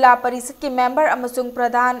Kadompokpi ki Jila Parisad ki member amasung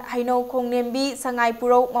Pradhan Haino Khongnembi Sangai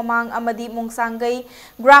Purau Mamang amadi Mongsangai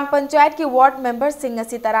Gram Panchayat ki ward member Singh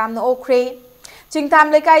Sitaram na okre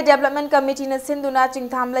Chingtham Laikai Development Committee na sinduna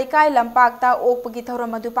Chingtham Laikai Lampakta okpagi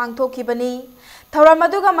thauramadu pangthokibani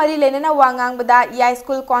thauramadu ga mari lenana wangang bada Yai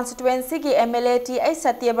School constituency ki MLA T.I.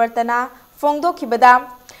 Satyabartana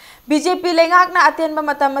phongdokhibada BJP lengak na atenba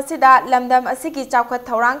matam asida lamdam asigi chawkhat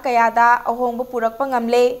thaurang kayada ahongba purakpa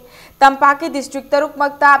ngamle Tampaki district taruk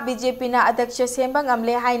makta BJP na adyaksha semba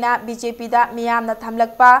ngamle haina BJP da miyam na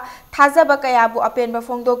thamlakpa thajaba kayabu apenba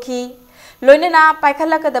phongdokhi loinana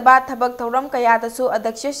paikhalakadaba thabak thauram kayadasu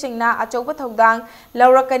adyaksha singna achauba thaudang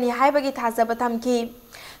laurakani haibagi thajaba thamki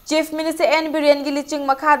Chief Minister N. Biren gi liching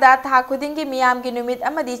makhada tha khuding gi miyam gi numit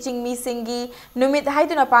amadi chingmi singi numit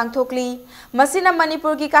haiduna pangthokli masina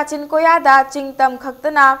Manipur gi kachin koya da chingtam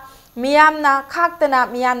khaktana miyamna khaktana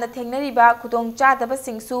miyamna thengnariba khudong chadaba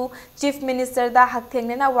singsu Chief Minister da hak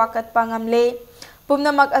thengnena wakat pangamle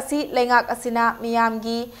Pumnamak asi lengak asina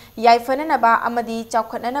miyamgi yaifananaba amadi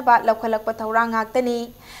chawkhatnanaba laukhalakpa thaurang ngaktani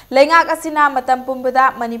lengak asina matam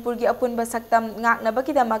pumbada Manipur gi apunba saktam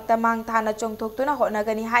ngaknabaki damakta mang thana chongthoktuna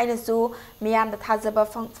honagani hainasu miyamda thajaba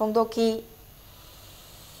phongdokhi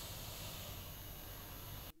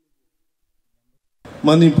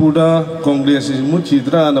Manipura Congress is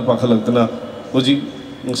Muchidra and Pakalakana was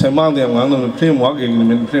Samang the framework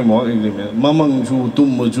agreement, Mamang Ju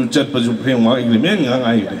Tumuju Chatpaju framework agreement, young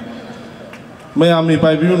I. Miami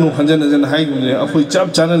by view no Hanjan and High, a quick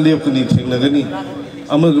chap channel live Nagani.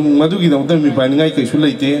 Madugi don't tell me by night,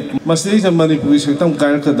 must say some Manipuri Satam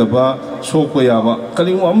character the bar, Sokoyava,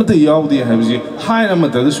 Kalimamata Yaudi has high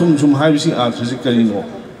amateur, some high art physically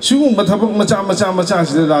no. Soon, but Macha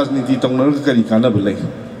the last nitty tongue Karikana Belay.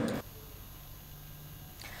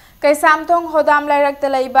 Kay samthong hodam lairak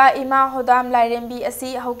talaiba ima hodam lairembi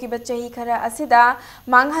asi haukiba chahi khara asida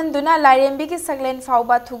manghanduna lairembi ki saglen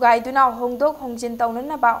fauba thugaiduna hongdok hongjin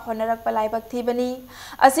taunana ba honarak palaibak thibani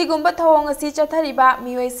asigumba thawong asi chathariba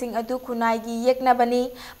mioi sing adu khunai gi yekna bani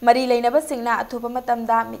mari leinaba singna athuba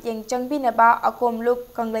matamda mityeng changbina ba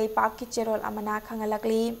akomlup kanglei pak ki cherol amana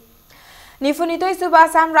khangalakli Nifunitoi Suba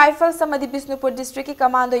Assam Rifles Samadi Bisnupur District ki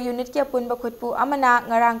Commando Unit ki apunba khutpu amana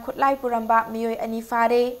ngarang khutlai puramba mioi ani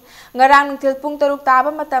fare ngarang nungthil pung taruk taba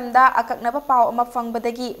matamda akaknaba pau ama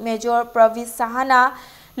fangbadagi Major Pravis Sahana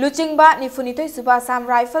Luchingba Nifunitoi Suba Assam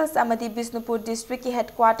Rifles Amadi Bisnupur District ki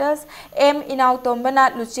Headquarters M Inau Tombana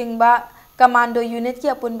Luchingba Commando Unit ki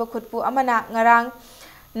apunba khutpu amana ngarang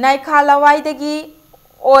Naikhalawai dagi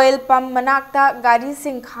Oil pump manakta gari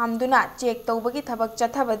sing khamduna check tawbagi thabak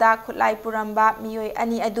chathabada khutlai puramba mioi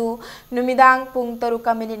ani adu numidang pung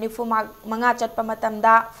taruka minute nifu manga chatpa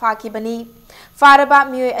matamda fakibani faraba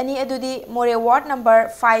mioi ani adudi more ward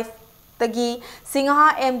number 5 tagi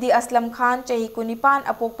Singha MD Aslam Khan chahi kunipan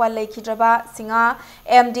apokpa laikhidraba Singha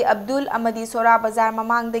MD Abdul Amadi Sora Bazar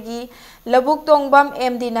mamangdagi Labuk Tongbam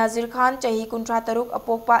MD Nazir Khan chahi kuntra taruk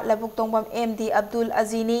apokpa Labuk Tongbam MD Abdul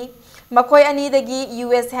Azini Makoi ani dagi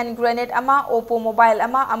US hand grenade ama Oppo mobile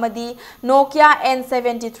ama amadi Nokia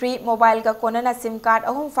N73 mobile ga konana SIM card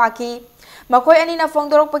ahum faki Makoi ani na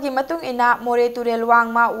fongdorok pagi matung ina More Turel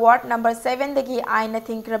Wangma ward number 7 dagi aina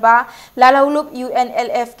thinkraba Lalahulup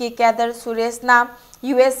UNLF ki Kader Suresna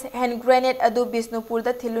US hand grenade adu Bisnupur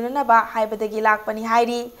da thilunana ba haibadagi lakpani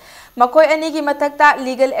hairi Makoi ani gi matakta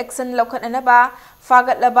legal action lokhanana ba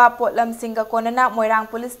fagatlaba potlam singa konana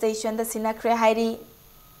Moirang police station da sinakre hairi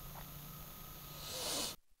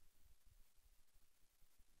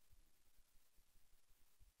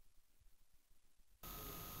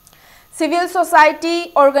Civil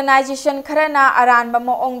society organization kharana aranba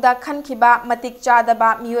moongda khankiba matik chadaba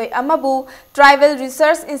mioi amabu Tribal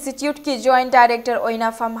Research Institute ki joint director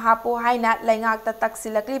oina fam hapo haina laingakta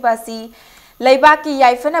taksilakliba si laibaki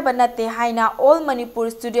yaifana banate haina All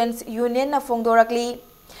Manipur Students Union na fongdorakli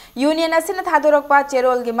Union asina thadorakpa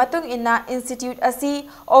cherol gi matung inna institute asi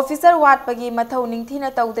officer watpagi mathau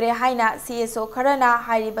ningthina tawdre haina CSO kharana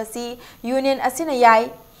hairibasi union asina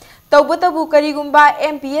yai Tawbutabu karigumba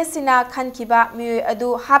MPS sina khankiba mioi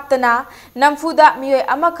adu haptana namfuda mioi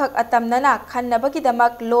amakak atamnana khannabagi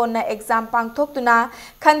loan na exam pangthoktuna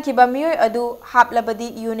khankiba mioi adu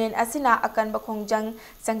haplabadi union asina akan bakhongjang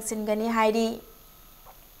sangsingani hairi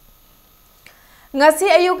Ngasi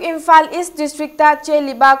ayuk Imphal East District ta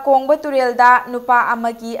cheliba Kongba Turelda nupa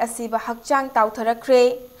amagi asiba hakchang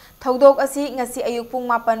tawtharakre thodok asi ngasi ayuk pung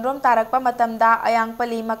 8 rom tarakpa matamda ayang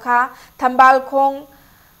pali makha thambal khong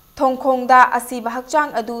Thongkhongda asiba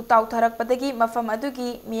hakchang adu tawtharakpadagi mafam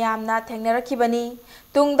adugi miyamna thengnarakibani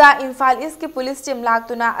tungda Imphal East ki police team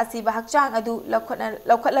laktuna asiba hakchang adu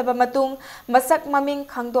laukhatlaba matung masak maming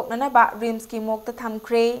khangdoknana ba rims ki mokta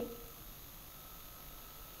thamkre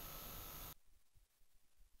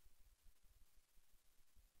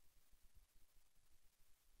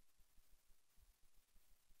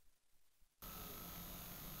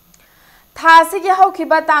Thasi gi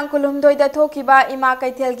haukiba tangkulum doida thokiba ima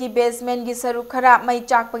kaithel gi basement gi saru khara mai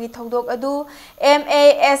chakpagi thodok adu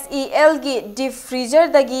MASEL gi deep freezer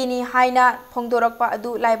dagi ni haina phongdorakpa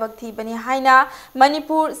adu laibak thibani haina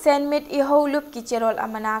Manipur Senmit iholup ki cherol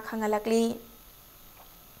amana khangalakli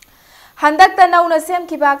Handak Tanauna Sem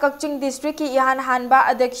Kiba Kakching District ki Ihan Hanba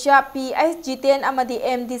Adyaksha PS Jiten Amadi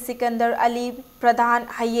MD Sikandar Ali Pradhan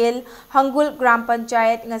Hayel Hangul Gram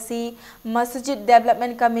Panchayat ngasi Masjid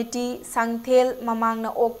Development Committee Sangthel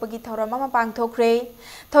Mamangna Okpagi Thorama Pangthokre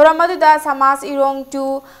Thoramadu Samas Irong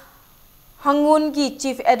to Hangun ki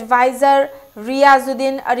Chief Advisor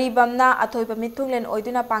Riazuddin Aribamna Athoipa Mithunglen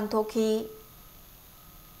Oiduna Pangthokhi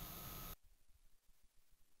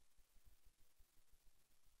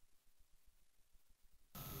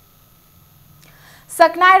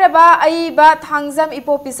Saknairaba Aiba Thangzam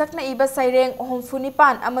Ipopisakna Iba Saireng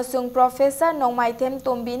Homfunipan Amasung Professor Nongmaithem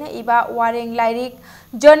Tombina Iba Wareng Lairik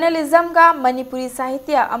Journalism ga Manipuri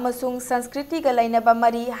Sahitya Amasung Sanskriti ga Lainaba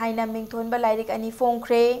Mari Haina Mingthonba Lairik Ani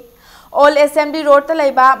Fongkre All Assembly Road ta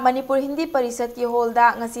laiba Manipur Hindi Parishad ki hall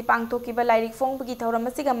da ngasi pangthokiba lairik phongbagi thauram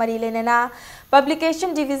asiga mari lenana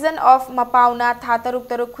Publication Division of Mapau na tha taruk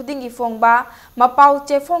taruk khudingi phongba Mapau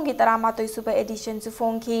che phonggi taramatoi suba edition su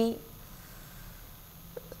phongki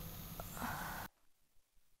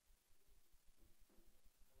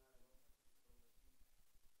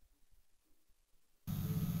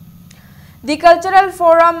The Cultural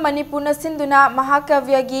Forum Manipur na sinduna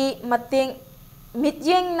Mahakavyagi Mateng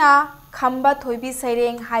Mityeng na Khamba Thoibi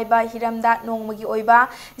Saireng Haiba Hiramda Nongmagi Oiba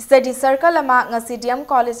Study Circle ama ngasi DM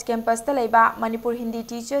College campus ta laiba Manipur Hindi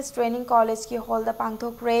Teachers Training College ki hall da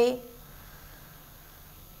pangthokre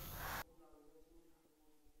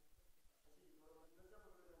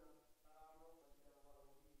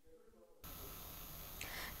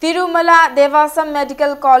Tirumala Devasam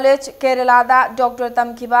Medical College Kerala da Dr.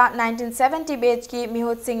 Tamkiba 1970 batch ki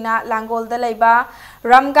Mihut Singh na Langol da laiba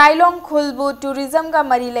Ramgailong Khulbu Tourism ga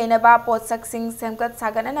mari leinaba potsak sing semkat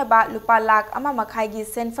saganana ba lupa lakh ama makhai gi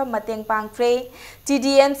senfam mateng pangfre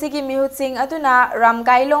TDMC ki Mihut Singh aduna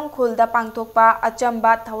Ramgailong Khulda pangthokpa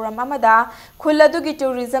achamba thauram amada Khuladu gi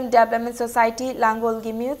Tourism Development Society Langol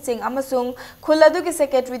gi Mihut Singh amasung Khuladu gi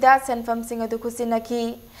Secretary da senfam sing adu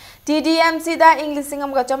khusinaki TDMC da English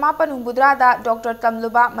Singam ga chamapan humbudra da Dr.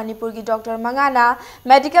 Tamluba Manipur gi Dr. Mangana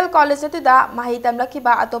Medical College atu da mahitam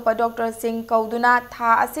lakhiba atopa Dr. Singh Kauduna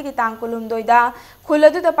tha asigi tangkulum doida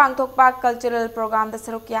khuladu da pangthokpa cultural program da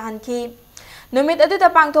saruk yahanki numit adu da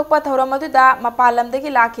pangthokpa thoram adu da mapalam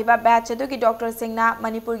dagi lakhiba batch adu gi Dr. Singh na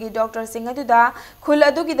Manipur gi Dr. Singh adu da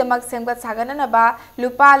khuladu gi damak semgat saganana ba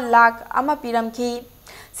lupa lakh ama piramki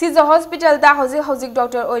Siza Hospital da Hozik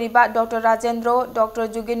Dr. Oriba Dr. Rajendro Dr.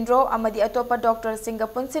 Jugindro amadi atopa Dr.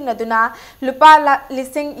 Singapun sinaduna lupa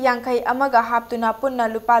lising yangkai amaga haptuna punna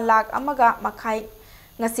lupa lakh amaga makhai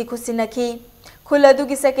ngasi khusinaki khuladu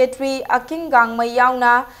gi secretary Aking Gangmai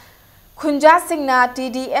yauna Khunja Singna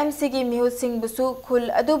TDMC gi Mihut Singh busu khul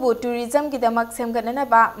adubu tourism gi damak semganana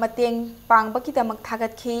ba mateng pangba ki damak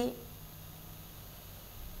thagatki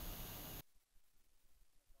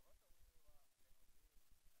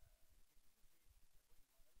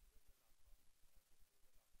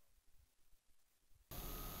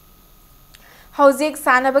Hozik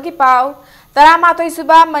Sanabagi Pau, Taramatoi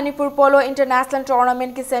Suba, Manipur Polo International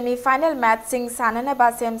Tournament ki semi-final match sing Sanana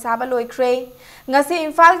Basem Saba Loikre. Ngasi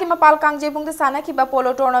Imphal ki Mapal Kangjebung the Sana Kiba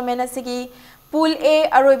Polo Tournament Asigi, Pool A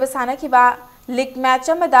Aroiba Sana Kiba, League match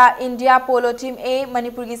amada India Polo Team A,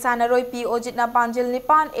 Manipur ki Sanaroi P Ojitna Panjil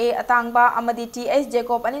Nipan A Atangba Amadi T S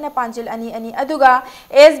Jacob Anina Panjil Ani Aduga,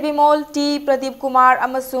 S Bimol T Pradeep Kumar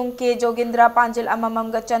Amasung K Jogendra Panjil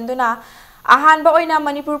Amamamga Chanduna. Ahanba oina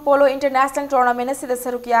Manipur Polo International Tournament asida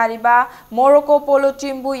saruk yariba Morocco Polo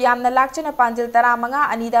Team bu yamna lakchana panjil taramanga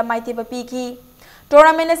anida maithiba piki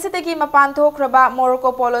Tournament asidagi mapan thokraba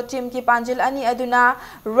Morocco Polo Team ki panjil ani aduna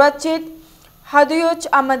Rachid Haduyuch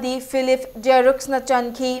Amadi Philip Jerux na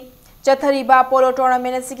chanki Chathariba Polo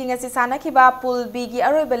Tournament asigi ngasi sanakiba Pool B gi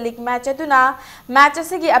aroiba league match aduna match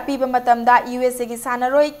asigi apiba matamda USA gi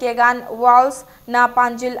sanaroi Kegan Walls na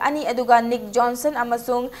panjil ani aduga Nick Johnson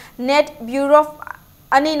amasung Net Bureau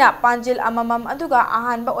Anina Panjil Amamam aduga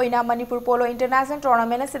ahanba oina Manipur Polo International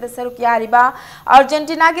Tournament asida saruk yariba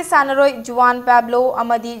Argentina gi sanaroi Juan Pablo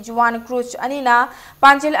amadi Juan Cruz anina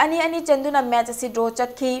panjil ani chanduna match asi draw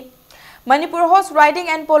chatki Manipur Horse Riding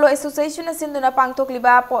and Polo Association asinduna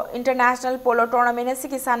pangthokliba International Polo Tournament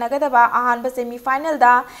asigi sanagadaba ahanba semi-final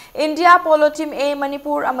da India Polo Team A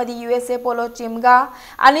Manipur amadi USA Polo Team ga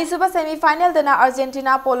anisuba semi-final dana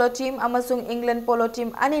Argentina Polo Team amasung England Polo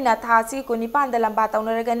Team anina thasi kunipan da lamba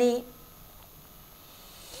taunaragani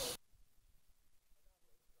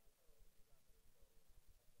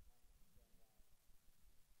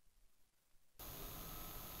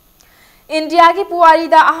India ki puari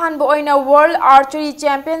da ahanba oina World Archery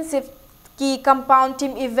Championship ki compound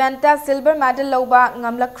team event da silver medal lauba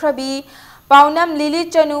ngamlakrabi Paunam Lili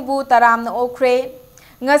Chanubu taramna okre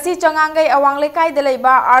ngasi changangai awanglekai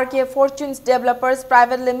dalaiba RK Fortunes Developers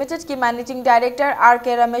Private Limited ki managing director RK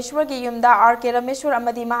Rameshwar ki yumda RK Rameshwar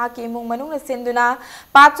amadi mahaki imung manung na sinduna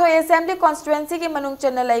Patso Assembly constituency ki manung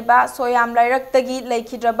chana laiba soyam lairak-tagi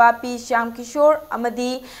laikhidraba P Shyam Kishore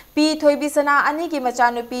amadi P Thoibisana ani ki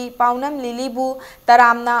machanupi Paunam Lili bu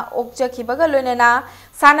taramna okchakhibaga loinana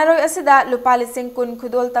Sanaroi asida lupa lising kun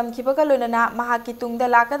khudol tamkhibaga loinana mahaki tungda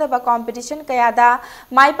lakadaba competition kayada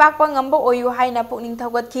mai pakpa ngamba oyu haina pukning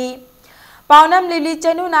thawgatki Paunam Lili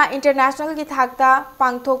Chanuna International ki thakta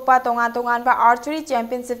pangthokpa tongan ba archery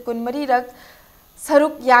championship kun marirak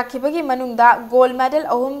saruk yakhibagi manungda gold medal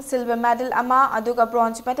ahum silver medal ama aduga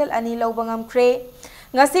bronze medal ani lobangam kre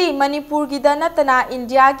ngasi Manipur gi da natana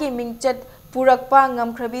India ki mingchat पुरक्पा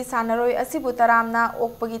ngamkhrabi sanaroi asibu taramna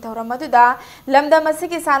okpagi thoram aduda lamdam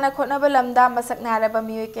asigi sana khotnaba lamda masak naraba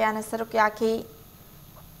miyoi kayana saruk yakhi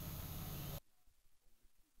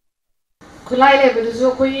खुलाई लेबदुसु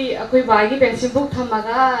अखोई बागी pencil book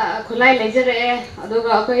थमगा खुलाई लेजरे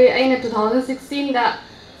अदुगा अखोई अइना 2016 दा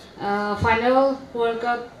final world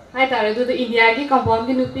cup हाय तारे दु India की compound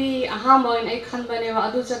की नुपी अहाम ओइन आई खनबने वा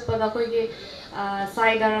अदु चतपदा अखोई की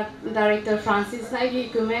साइड डायरेक्टर फ्रांसिस ना की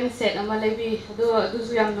इक्विपमेंट सेट अमा लेबी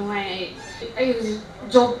अदुसु याम नुंगाई I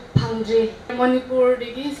job फंगजे Manipur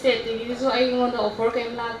Digi state दिगी सु आई गोंदा ऑफर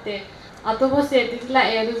केम लाते अतोप स्टेट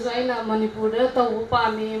लाए अदुसु मणिपुर तब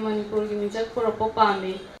पामे मणिपुर की मिजक पुरप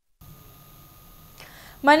पामे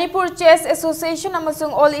Manipur chess association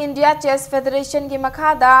अमसुंग all India chess federation की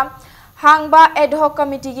मखादा हांगबा एडहॉक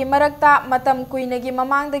कमिटी की मरक्ता मतम कुइनगी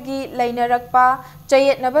ममांगदगी लैनरक्पा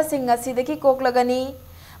चयेतनबसिंग असिदगी कोकलगनी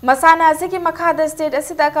मसाना असिगी मखादा स्टेट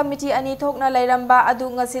असिदा कमिटी अनि थोकना लैरंबा अदु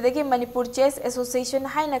ngasiदगी मणिपुर चेस एसोसिएशन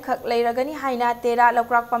हाइना खक लैरगनी हाइना तेरा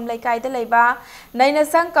लक्राकपम लैकाइदा लैबा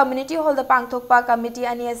नैनसंग कम्युनिटी हॉल दा पांगथोकपा कमिटी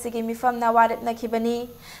अनि असिगी मिफमना वारेत नखिबनी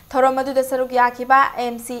थोरम अदुदा सरुक याखिबा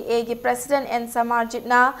एमसीए की प्रेसिडेंट एन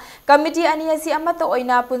समार्जितना कमिटी अनि असि अमत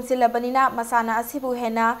ओइना पुनसिलबनिना मसाना असिबु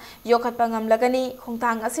हेना योखतपा ngamlagani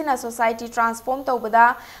खोंथांग असिना सोसाइटी ट्रांसफॉर्म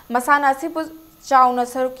तौबदा मसाना असिबु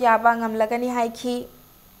चाउना सरुक याबा ngamlagani हाइखी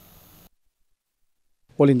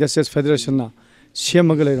all India chess federation ना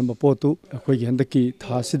सेमग लेरंब पोतु अखोई हंदकी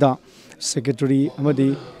थासिदा सेक्रेटरी अमदी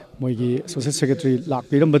मोइगी सोशल सेक्रेटरी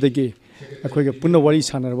लाकपिरंबदगी अखोई पुन्ना वारी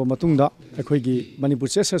सानरब मतुंगदा अखोई मणिपुर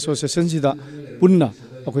चेस एसोसिएशन सिदा पुन्ना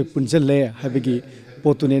अखोई पुंजले हाबगी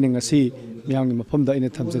पोतुने ngasi मियांगनि मफमदा इन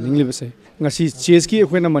थमजनिंगलिबसे ngasi चेस की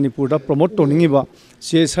अखोइना मणिपुर दा प्रमोट तोनिंगिबा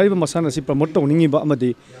चेस हाइबा मसाना सि प्रमोट तोनिंगिबा अमदी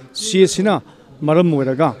चेस सिना मरम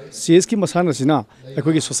मोरगा चेस की मसाना सिना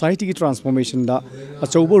अखोई सोसाइटी की ट्रांसफॉर्मेशन दा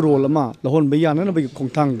अचौबो रोल अमा लहोन बयाना बगी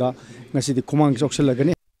खोंथांग दा ngasi di kumang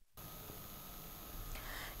chokselagani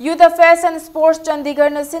Youth Affairs and Sports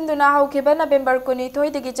Chandigarh na sinduna haukiba November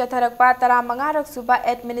 23 dagi chatharakpa 15 rak suba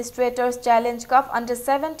Administrators Challenge Cup Under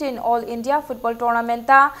 17 All India Football Tournament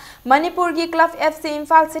ta Manipur gi Club FC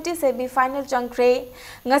Imphal City semi final changkre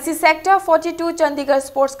ngasi sector 42 Chandigarh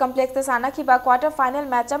Sports Complex ta sanakiba quarter final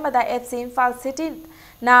match amada FC Imphal City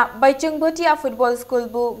na Baichung Bhutia Football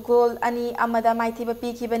School bu goal ani amada maithiba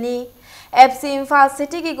pikibani FC Imphal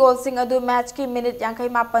City ki goal sing adu match ki minute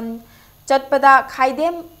yankai mapan चटपदा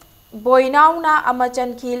खाइदेम बोइनाउना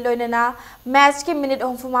अमचन की लोइनना match के minute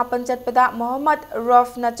 35 चटपदा Mohammad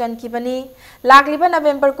rough न चनखिबनी लागलिबा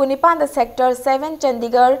नवंबर 19 the sector 7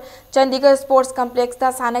 Chandigarh sports complex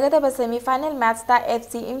ता सानगदब semifinal match ता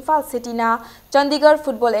FC Imphal city ना Chandigarh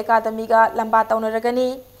football academy गा लंबा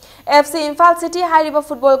तौनरगनी FC Imphal City हाइरिबा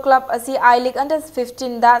football club असी आई league under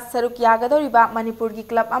 15 दा सरुक यागदोरिबा मणिपुर की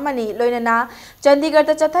क्लब अमनी लोइनना चंडीगढ़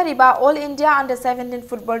दा चथरिबा all India under 17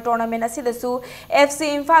 football tournament असिदसु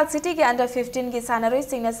FC Imphal City के अंडर 15 की सानरोई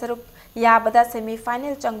सिंगना सरुक याबदा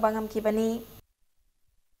सेमीफाइनल चंगबंगम किबनी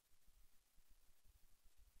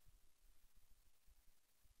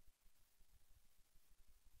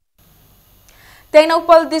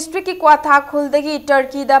टेक्नोपल डिस्ट्रिक्ट की क्वाथा खुलदगी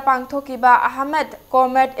टर्की दा पांगथोकिबा Ahmad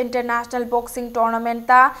comet international boxing tournament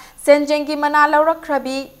ता सेंजेंग की मना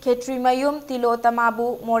लौरखरबी खेत्री मयूम तिलो तमाबू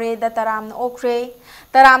मोरे दा तराम ओखरे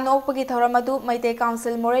तराम ओपगी थौरमदु मैते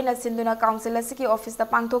काउंसिल मोरे न सिंधुना काउंसिल असकी ऑफिस दा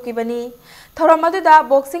पांगथोकिबनी थौरमदु दा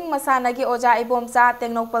बॉक्सिंग मसाना की ओजा इबोमचा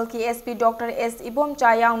टेक्नोपल की एसपी डॉक्टर एस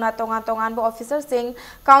इबोमचा याउना तोंगा तोंगान बो ऑफिसर सिंह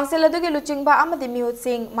काउंसिल अदुगी लुचिंगबा अमदि मिहुत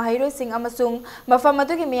सिंह महिरोय सिंह अमसुंग मफम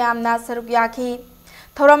अदुगी मियामना सरुक याखी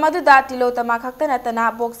थौरम अदुदा तिलोतमा खक्ता नतना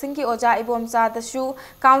बॉक्सिंग की ओजा इबोमचा दसु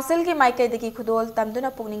काउंसिल की माइकैदगी खुदोल तमदुना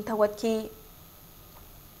पुकनिंग थवतखी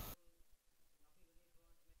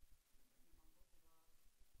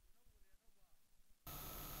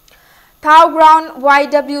थाउ ground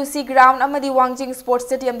YWC ground अमदी Wangjing sports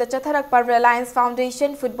stadium the चथरक पर रिलायंस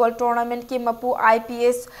फाउंडेशन फुटबॉल टूर्नामेंट की मपू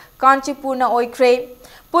IPS कांचीपुरना ओइख्रे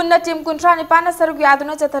पुन्ना टीम 19 सरुक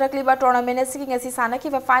यादुना चथरकलिबा टूर्नामेंट असकी ngasi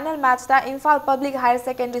सानखिबा फाइनल मैच ता Imphal public higher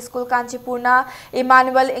secondary school कांचीपुरना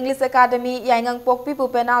Emmanuel English academy याइंगंग पोकपी पु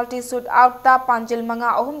पेनाल्टी शूट आउट ता पांजिल मंगा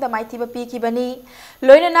अहुम the माइथिबा पीखिबनी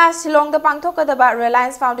लोइनना Shillong the पांगथोकदबा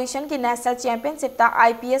Reliance foundation की नेशनल चैंपियनशिप ता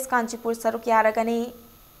IPS Kanchipur सरुक यारगनी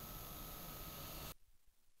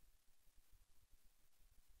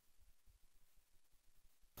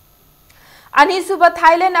Anisuba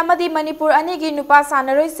Thailand amadi Manipur anigi nupa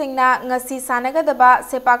sanaroi singna ngasi sanagadaba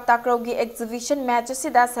sepak takraw gi exhibition match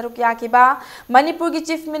asida saruk yakiba Manipur gi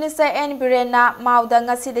Chief Minister N Birena Mauda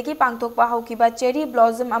ngasi dagi pangthokpa haukiba cherry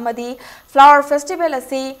blossom amadi flower festival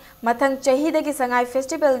asi mathang chahi dagi sangai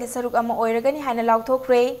festival gi saruk ama oiragani haina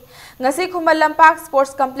lauthokre ngasi Khumal Lampak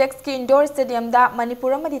Sports Complex ki indoor stadium da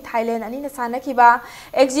Manipur amadi Thailand ani na sanakiba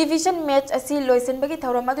exhibition match asi loisenbagi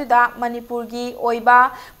thauram aduda Manipur gi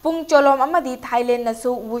oiba pung cholom di Thailand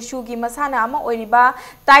nasu wushu gi masana ama oiriba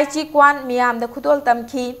tai chi kwan miam da khudol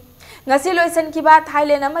tamki ngasi loisan ki ba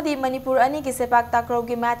Thailand amadi Manipur ani gi sepak takraw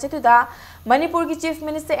gi match tuda Manipur gi Chief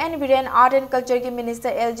Minister N Biren Art and Culture gi Minister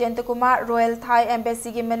L Jentakumar Royal Thai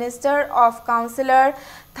Embassy gi Minister of Councillor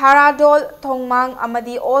Tharadol Thongmang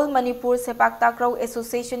amadi All Manipur Sepak Takraw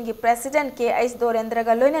Association gi President K H Dorendra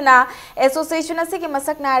ga loinana association asi gi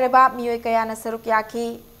masak nareba miyoi kaya na saruk yaki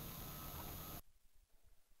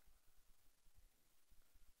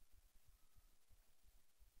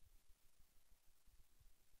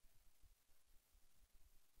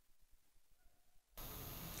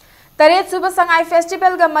Taret Suba Sangai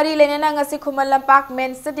Festival ga mari lenena ngasi Khumal Lampak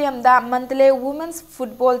Main Stadium da Mandalay Women's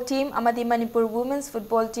Football Team amadi Manipur Women's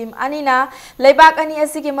Football Team anina leibak ani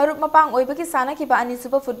asigi marup mapang oibaki sana kiba ani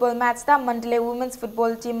Suba football match da Mandalay Women's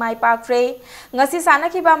Football Team mai pakre ngasi sana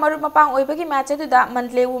kiba marup mapang oibaki match adu da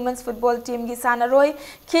Mandalay Women's Football Team gi sana roi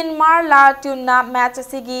Kinmar La Tuna match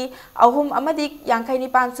asigi ahum amadi yangkai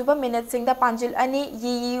nipan Suba minute singda panjil ani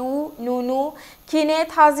Yiu Nunu Kine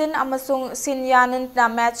Thazin amasung Sinyanan na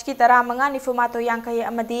match ki tara manga nifumato yangkai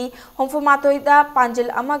amadi homfumato da panjil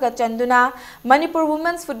amaga chanduna Manipur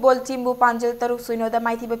Women's Football Team bu panjil taruk suino da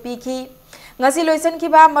maiti bapiki ngasi loisan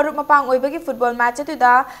kiba marup mapang oibagi football match atu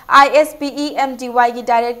da ISPE MDY gi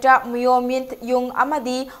director Muyomint Yung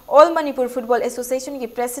amadi All Manipur Football Association gi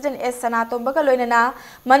President S Sanatom baga loinana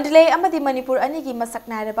Mandalay amadi Manipur ani gi masak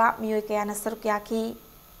nairaba miyoi kaya na saruk yaki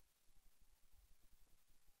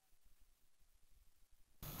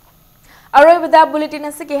Aroibada bulletin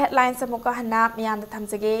asigi headlines amuka hana miyanda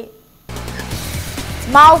thamjage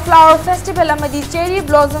Mau Flower Festival amadi Cherry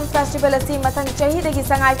Blossom Festival asi mathang chahi dagi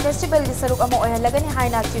sangai festival gi saruk ama oihalagani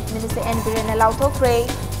haina Chief Minister N Birena lauthokre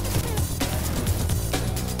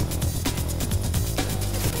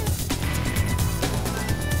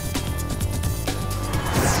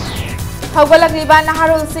Haugalagriba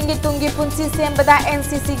Naharul Singhi Tungi Punsi Sembada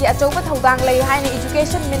NCC gi achouba thodang lei haina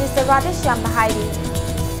Education Minister Radesh Yamna hairi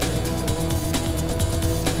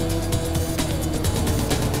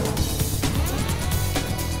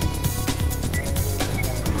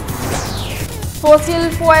Fossil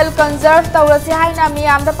fuel conserve taurasi haina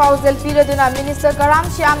miyamda pausel piraduna Minister Karam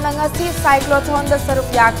Shyam ngasi cyclotron da saruk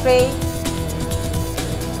yakre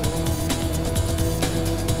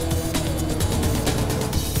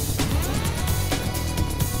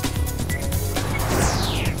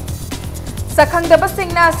Sakhangdaba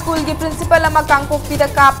singna school gi principal ama kangpokpi da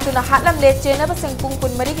kap tuna hatlam le chena ba singpung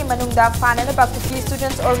kunmari gi manungda fanana ba 50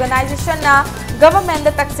 students organization na government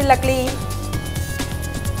da taksilakli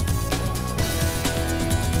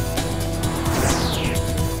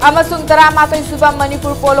Amasung Taramatoi Suba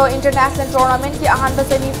Manipur Polo International Tournament ki ahanba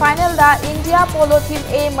semi final da India Polo Team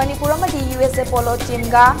A Manipur amadi USA Polo Team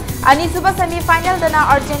ga ani suba semi final dana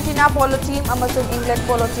Argentina Polo Team amasung England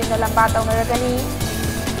Polo Team na lamba taunaragani